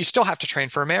 but you still have to train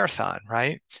for a marathon,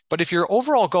 right? But if your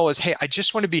overall goal is, hey, I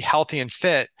just want to be healthy and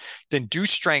fit, then do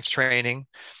strength training.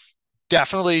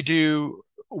 Definitely do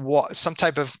some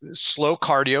type of slow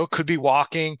cardio. Could be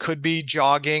walking, could be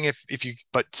jogging,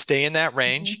 but stay in that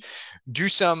range. Do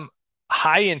some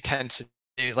high intensity,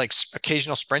 like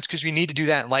occasional sprints, because you need to do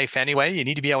that in life anyway. You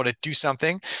need to be able to do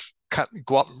something,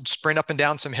 go up, sprint up and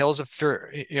down some hills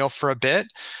for a bit.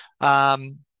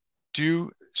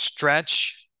 Do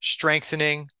stretch,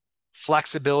 strengthening,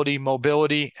 flexibility,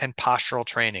 mobility, and postural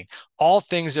training. All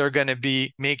things that are going to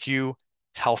make you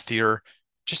healthier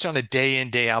just on a day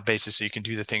in, day out basis, so you can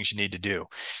do the things you need to do.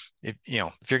 If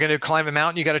you're going to climb a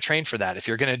mountain, you got to train for that. If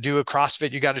you're going to do a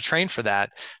CrossFit, you got to train for that.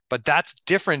 But that's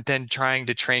different than trying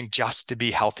to train just to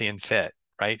be healthy and fit,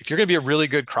 right? If you're going to be a really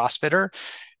good CrossFitter,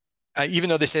 even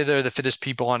though they say they're the fittest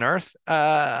people on earth,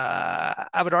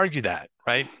 I would argue that,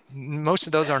 right? Most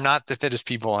of those are not the fittest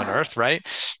people on earth, right?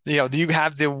 You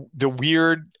have the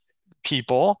weird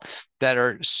people that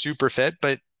are super fit,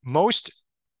 but most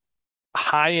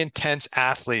high intense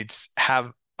athletes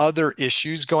have other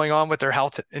issues going on with their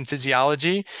health and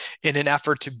physiology in an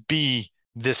effort to be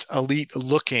this elite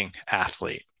looking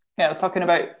athlete. Yeah, I was talking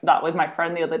about that with my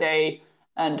friend the other day,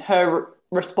 and her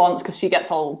response, because she gets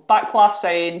all backlash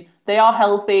saying they are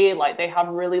healthy, like they have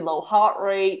really low heart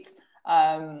rate,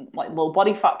 like low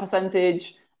body fat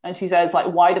percentage. And she says, like,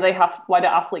 why do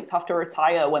athletes have to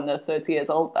retire when they're 30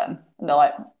 years old then? And they're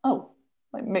like, oh,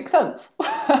 like, makes sense.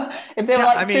 If they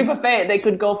were super fit, they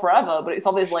could go forever, but it's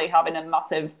obviously having a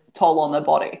massive toll on their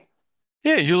body.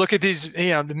 Yeah, you look at these,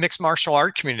 the mixed martial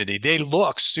art community, they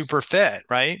look super fit,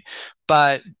 right?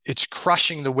 But it's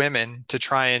crushing the women to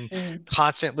try and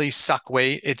constantly suck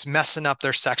weight. It's messing up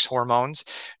their sex hormones,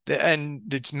 and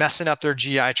it's messing up their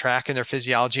GI tract and their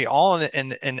physiology, all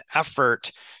in an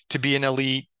effort to be an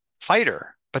elite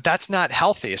fighter. But that's not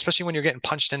healthy, especially when you're getting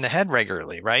punched in the head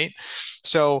regularly, right?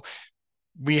 So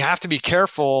we have to be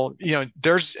careful.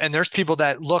 There's people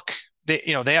that look, they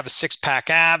have a 6-pack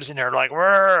abs and they're like,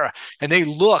 "Rrr," and they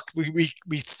look, we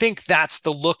think that's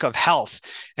the look of health.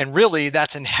 And really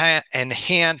that's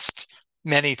enhanced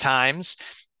many times.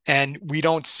 And we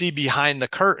don't see behind the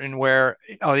curtain where,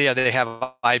 oh yeah, they have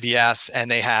IBS and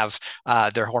they have,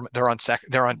 they're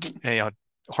on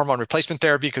hormone replacement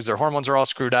therapy because their hormones are all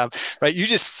screwed up, right? You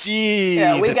just see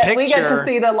we get to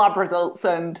see the lab results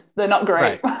and they're not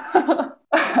great. Right.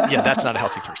 Yeah, that's not a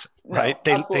healthy person, right?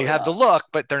 No, they have the look,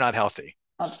 but they're not healthy.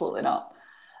 Absolutely not.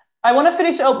 I want to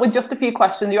finish up with just a few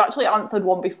questions. You actually answered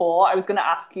one before. I was going to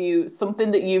ask you something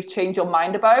that you've changed your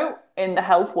mind about in the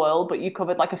health world, but you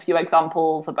covered like a few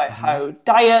examples about Mhm. how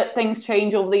diet things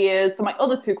change over the years. So my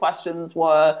other two questions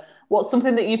were, what's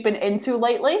something that you've been into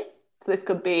lately? So this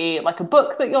could be like a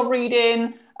book that you're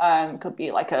reading, could be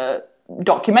like a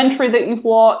documentary that you've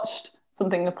watched,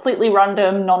 something completely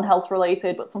random, non-health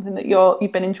related, but something that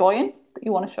you've been enjoying that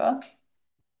you want to share.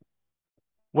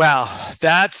 Wow,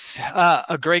 that's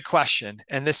a great question.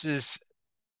 And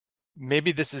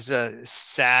maybe this is a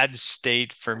sad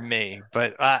state for me,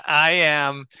 but I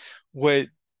am what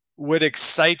what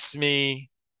excites me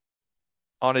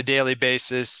on a daily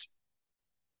basis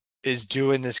is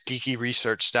doing this geeky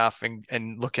research stuff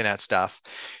and looking at stuff.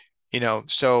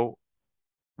 So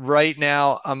right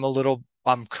now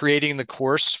I'm creating the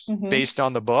course Mm-hmm. based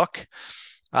on the book.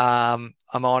 I'm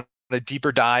on a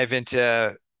deeper dive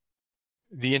into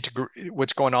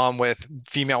what's going on with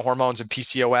female hormones and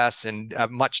PCOS, and a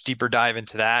much deeper dive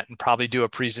into that, and probably do a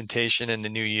presentation in the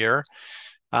new year.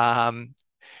 Um,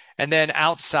 and then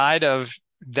outside of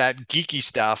that geeky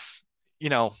stuff, you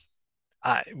know,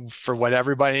 for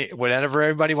whatever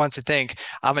everybody wants to think,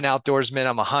 I'm an outdoorsman.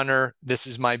 I'm a hunter. This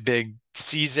is my big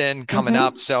season coming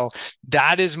up. Mm-hmm. So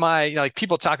that is like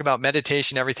people talk about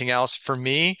meditation, everything else. For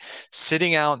me,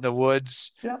 sitting out in the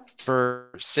woods Yeah. for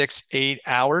 6, 8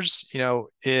 hours,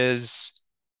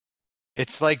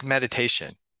 it's like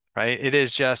meditation, right? It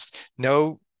is just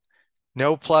no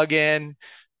plug in,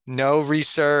 no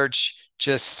research,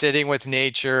 just sitting with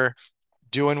nature,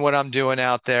 doing what I'm doing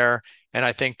out there. And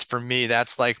I think for me,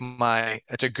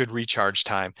 it's a good recharge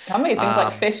time. Can be things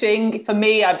like Um, fishing. For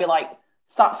me, I'd be like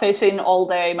sat fishing all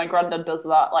day. My granddad does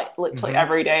that like literally mhm.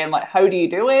 every day. And like, how do you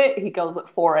do it? He goes at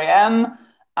 4 a.m.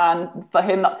 And for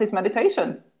him, that's his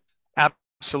meditation.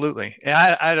 Absolutely. And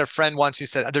I had a friend once who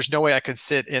said, "There's no way I could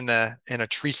sit in a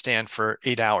tree stand for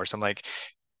 8 hours." I'm like,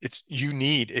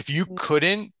 if you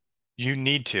couldn't, you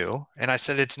need to. And I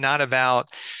said, it's not about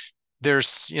there's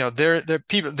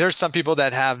some people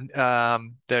that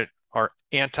that are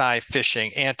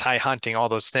anti-fishing, anti-hunting, all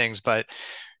those things. But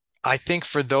I think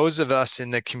for those of us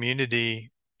in the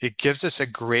community, it gives us a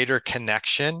greater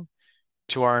connection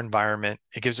to our environment.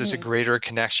 It gives us a Mm. greater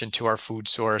connection to our food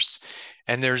source.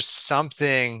 And it's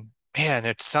something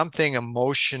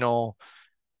emotional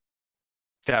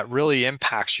that really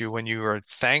impacts you when you are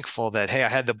thankful that, hey, I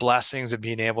had the blessings of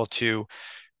being able to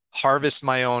harvest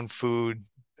my own food.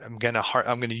 I'm gonna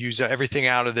use everything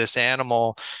out of this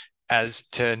animal as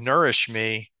to nourish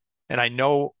me, and I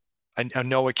know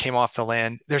it came off the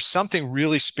land. There's something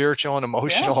really spiritual and Yeah,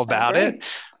 emotional I about it. agree.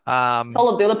 It's Um, all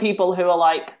of the other people who are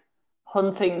like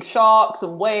hunting sharks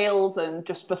and whales and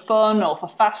just for fun or for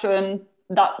fashion.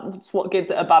 That's what gives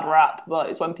it a bad rap. But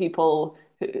it's when people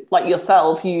like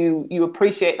yourself, you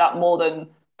appreciate that more than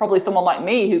probably someone like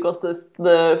me who goes to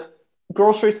the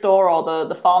grocery store or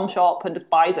the farm shop and just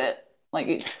buys it. Like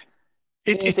it's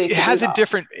easy it to do has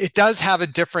that. it does have a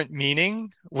different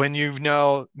meaning when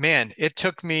man, it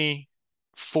took me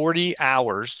 40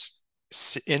 hours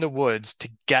in the woods to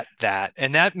get that.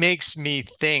 And that makes me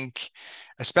think,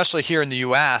 especially here in the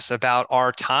US, about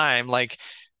our time. Like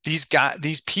these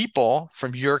people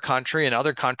from your country and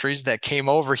other countries that came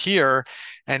over here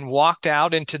and walked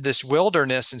out into this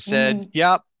wilderness and said, Mm,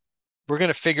 yep, we're going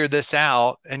to figure this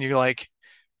out. And you're like,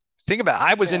 think about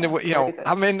it. yeah, it's crazy.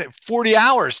 I'm in 40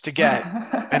 hours to get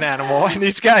an animal. And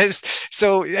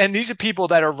these are people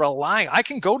that are relying. I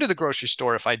can go to the grocery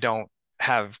store if I don't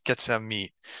get some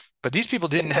meat, but these people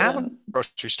They didn't have a couldn't.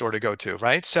 grocery store to go to,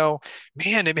 right? So,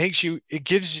 man, it gives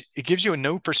you a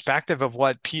new perspective of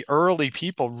what early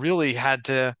people really had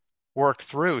to work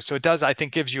through. So it does, I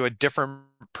think, gives you a different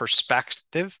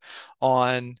perspective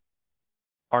on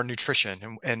our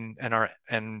nutrition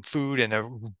and food, and a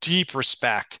deep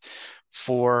respect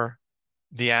for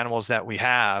the animals that we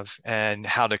have and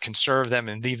how to conserve them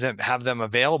and have them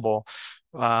available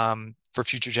for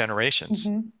future generations.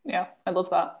 Yeah, I love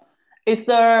that. Is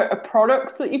there a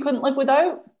product that you couldn't live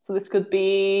without? So this could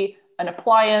be an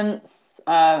appliance,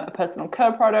 a personal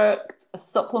care product, a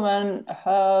supplement, a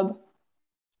herb.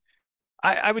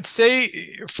 I would say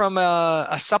from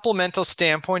a supplemental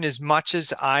standpoint, as much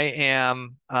as I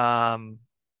am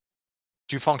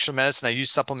do functional medicine, I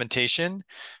use supplementation.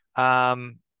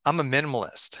 I'm a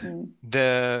minimalist.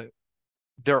 Mm.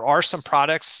 There are some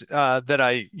products that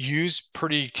I use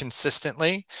pretty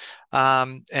consistently.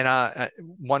 And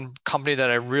one company that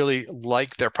I really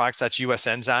like their products, that's US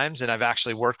Enzymes. And I've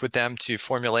actually worked with them to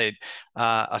formulate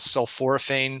a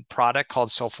sulforaphane product called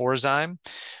Sulforozyme.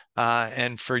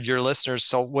 And for your listeners,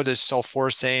 so what is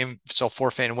sulforaphane?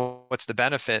 What's the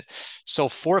benefit?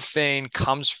 Sulforaphane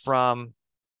comes from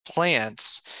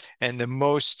plants, and the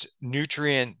most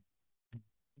nutrient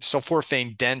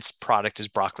sulforaphane dense product is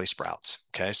broccoli sprouts.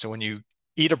 Okay, so when you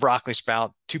eat a broccoli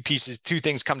sprout, two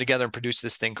things come together and produce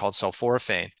this thing called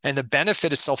sulforaphane. And the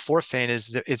benefit of sulforaphane is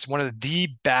that it's one of the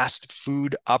best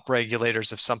food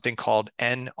upregulators of something called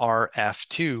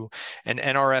NRF2. And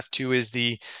NRF2 is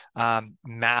the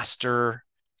master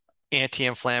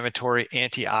anti-inflammatory,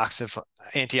 antioxidant,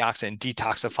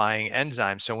 detoxifying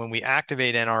enzyme. So when we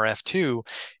activate NRF2,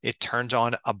 it turns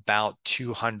on about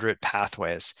 200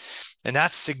 pathways. And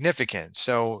that's significant.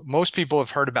 So most people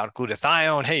have heard about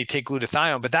glutathione. Hey, take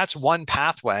glutathione, but that's one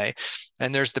pathway.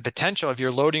 And there's the potential, if you're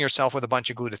loading yourself with a bunch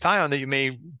of glutathione, that you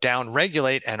may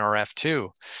downregulate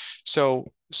NRF2.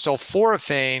 So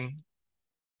sulforaphane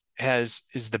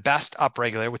is the best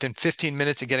upregulator. Within 15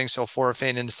 minutes of getting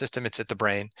sulforaphane in the system, it's at the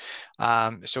brain.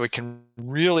 So it can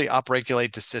really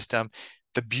upregulate the system.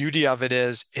 The beauty of it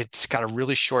is it's got a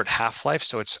really short half-life,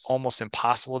 so it's almost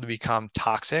impossible to become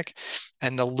toxic.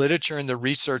 And the literature and the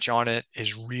research on it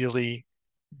is really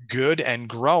good and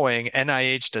growing.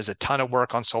 NIH does a ton of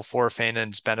work on sulforaphane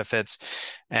and its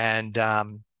benefits. And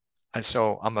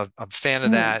so I'm a fan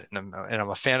of that, and I'm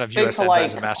a fan of US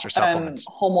Enzymes and Master Supplements.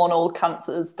 Hormonal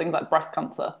cancers, things like breast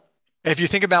cancer. If you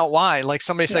think about why, like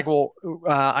somebody's like, well,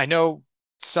 I know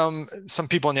some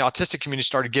people in the autistic community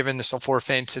started giving the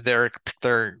sulforaphane to their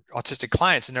autistic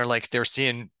clients, and they're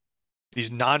seeing these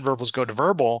nonverbals go to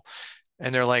verbal,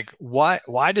 and they're like,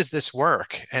 why does this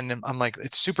work? And I'm like,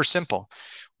 it's super simple.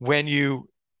 When you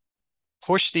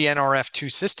push the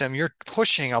NRF2 system, you're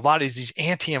pushing a lot of these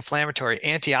anti-inflammatory,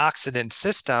 antioxidant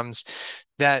systems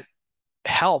that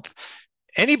help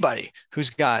anybody who's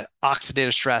got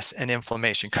oxidative stress and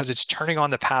inflammation, because it's turning on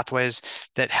the pathways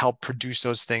that help produce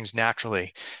those things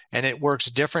naturally. And it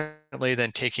works differently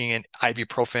than taking an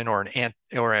ibuprofen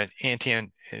or an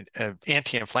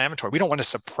anti-inflammatory. We don't want to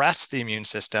suppress the immune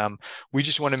system. We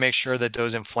just want to make sure that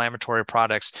those inflammatory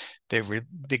products, they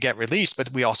get released,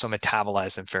 but we also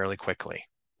metabolize them fairly quickly.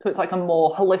 So it's like a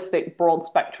more holistic, broad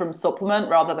spectrum supplement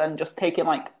rather than just taking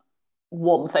like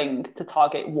one thing to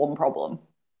target one problem.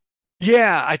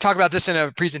 Yeah, I talk about this in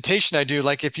a presentation I do.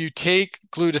 Like if you take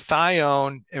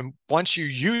glutathione and once you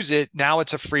use it, now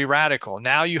it's a free radical.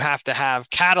 Now you have to have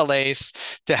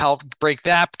catalase to help break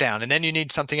that down. And then you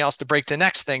need something else to break the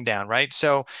next thing down, right?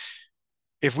 So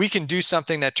if we can do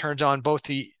something that turns on both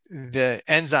the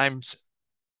enzymes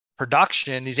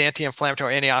production, these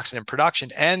anti-inflammatory, antioxidant production,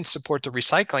 and support the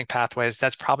recycling pathways,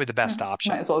 that's probably the best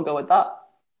option. Might as well go with that.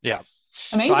 Yeah.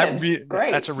 Amazing. So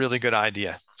Great. That's a really good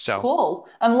idea. So cool.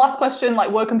 And last question, like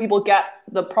where can people get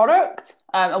the product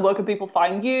and where can people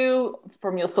find you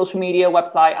from your social media,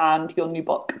 website, and your new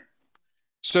book?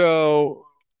 So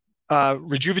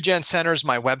Rejuvigen Center is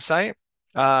my website.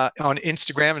 On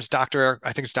Instagram, it's Dr.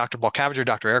 Balkavage or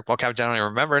Dr. Eric Balkavage. I don't even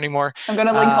remember anymore. I'm going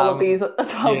to link all of these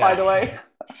as well, by the way.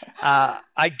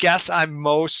 I guess I'm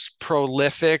most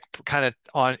prolific kind of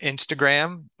on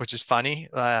Instagram, which is funny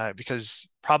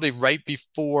because probably right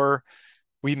before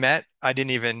we met, I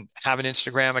didn't even have an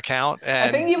Instagram account. And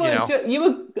I think you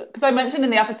were, because I mentioned in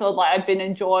the episode, like I've been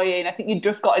enjoying, I think you'd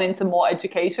just gotten into more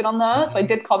education on there. Mm-hmm. So I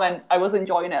did comment, I was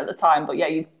enjoying it at the time, but yeah,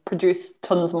 you've produced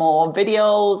tons more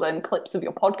videos and clips of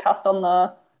your podcast on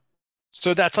there.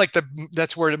 So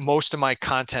that's where most of my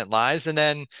content lies. And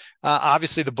then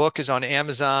obviously the book is on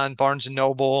Amazon, Barnes &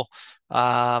 Noble,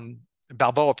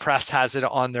 Balboa Press has it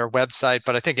on their website,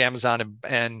 but I think Amazon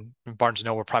and Barnes &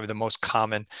 Noble are probably the most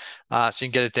common. So you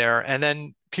can get it there. And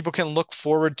then people can look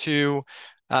forward to,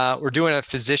 we're doing a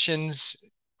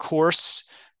physician's course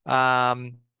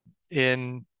in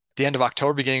the end of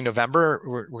October, beginning November.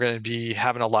 We're going to be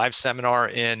having a live seminar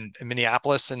in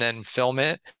Minneapolis and then film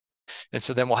it. And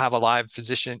so then we'll have a live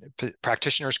physician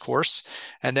practitioner's course,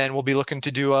 and then we'll be looking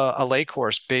to do a lay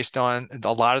course based on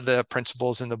a lot of the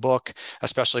principles in the book,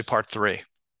 especially part 3.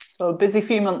 So a busy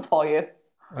few months for you.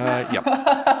 Yep.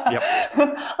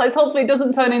 Let's hopefully it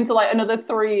doesn't turn into like another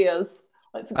 3 years.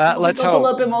 Let's hope. A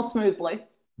little bit more smoothly.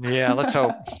 Yeah, let's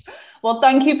hope. Well,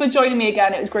 thank you for joining me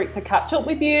again. It was great to catch up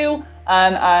with you,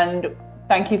 and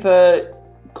thank you for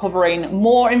covering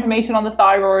more information on the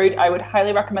thyroid. I would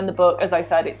highly recommend the book. As I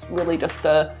said, it's really just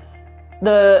the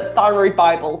thyroid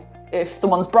Bible. If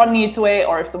someone's brand new to it,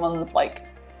 or if someone's like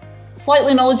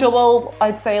slightly knowledgeable,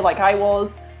 I'd say like I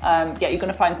was, you're going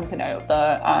to find something out of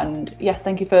there. And yeah,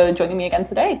 thank you for joining me again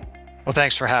today. Well,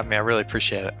 thanks for having me. I really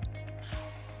appreciate it.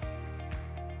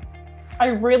 I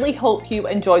really hope you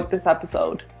enjoyed this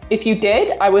episode. If you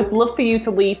did, I would love for you to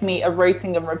leave me a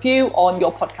rating and review on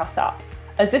your podcast app.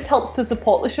 as this helps to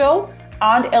support the show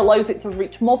and it allows it to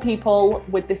reach more people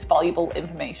with this valuable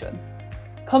information.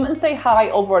 Come and say hi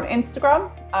over on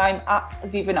Instagram. I'm at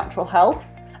Viva Natural Health.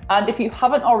 And if you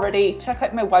haven't already, check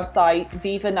out my website,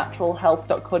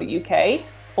 vivanaturalhealth.co.uk,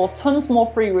 for tons more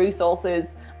free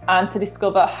resources and to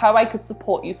discover how I could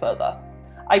support you further.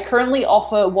 I currently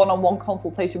offer one-on-one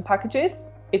consultation packages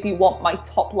if you want my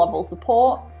top level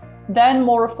support, then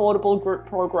more affordable group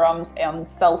programs and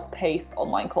self-paced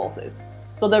online courses.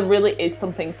 So there really is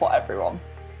something for everyone.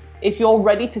 If you're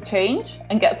ready to change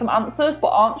and get some answers but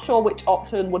aren't sure which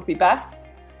option would be best,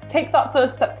 take that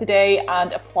first step today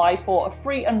and apply for a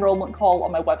free enrollment call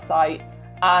on my website,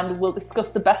 and we'll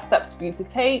discuss the best steps for you to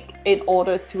take in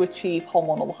order to achieve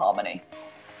hormonal harmony.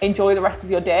 Enjoy the rest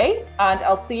of your day, and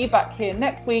I'll see you back here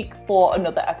next week for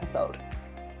another episode.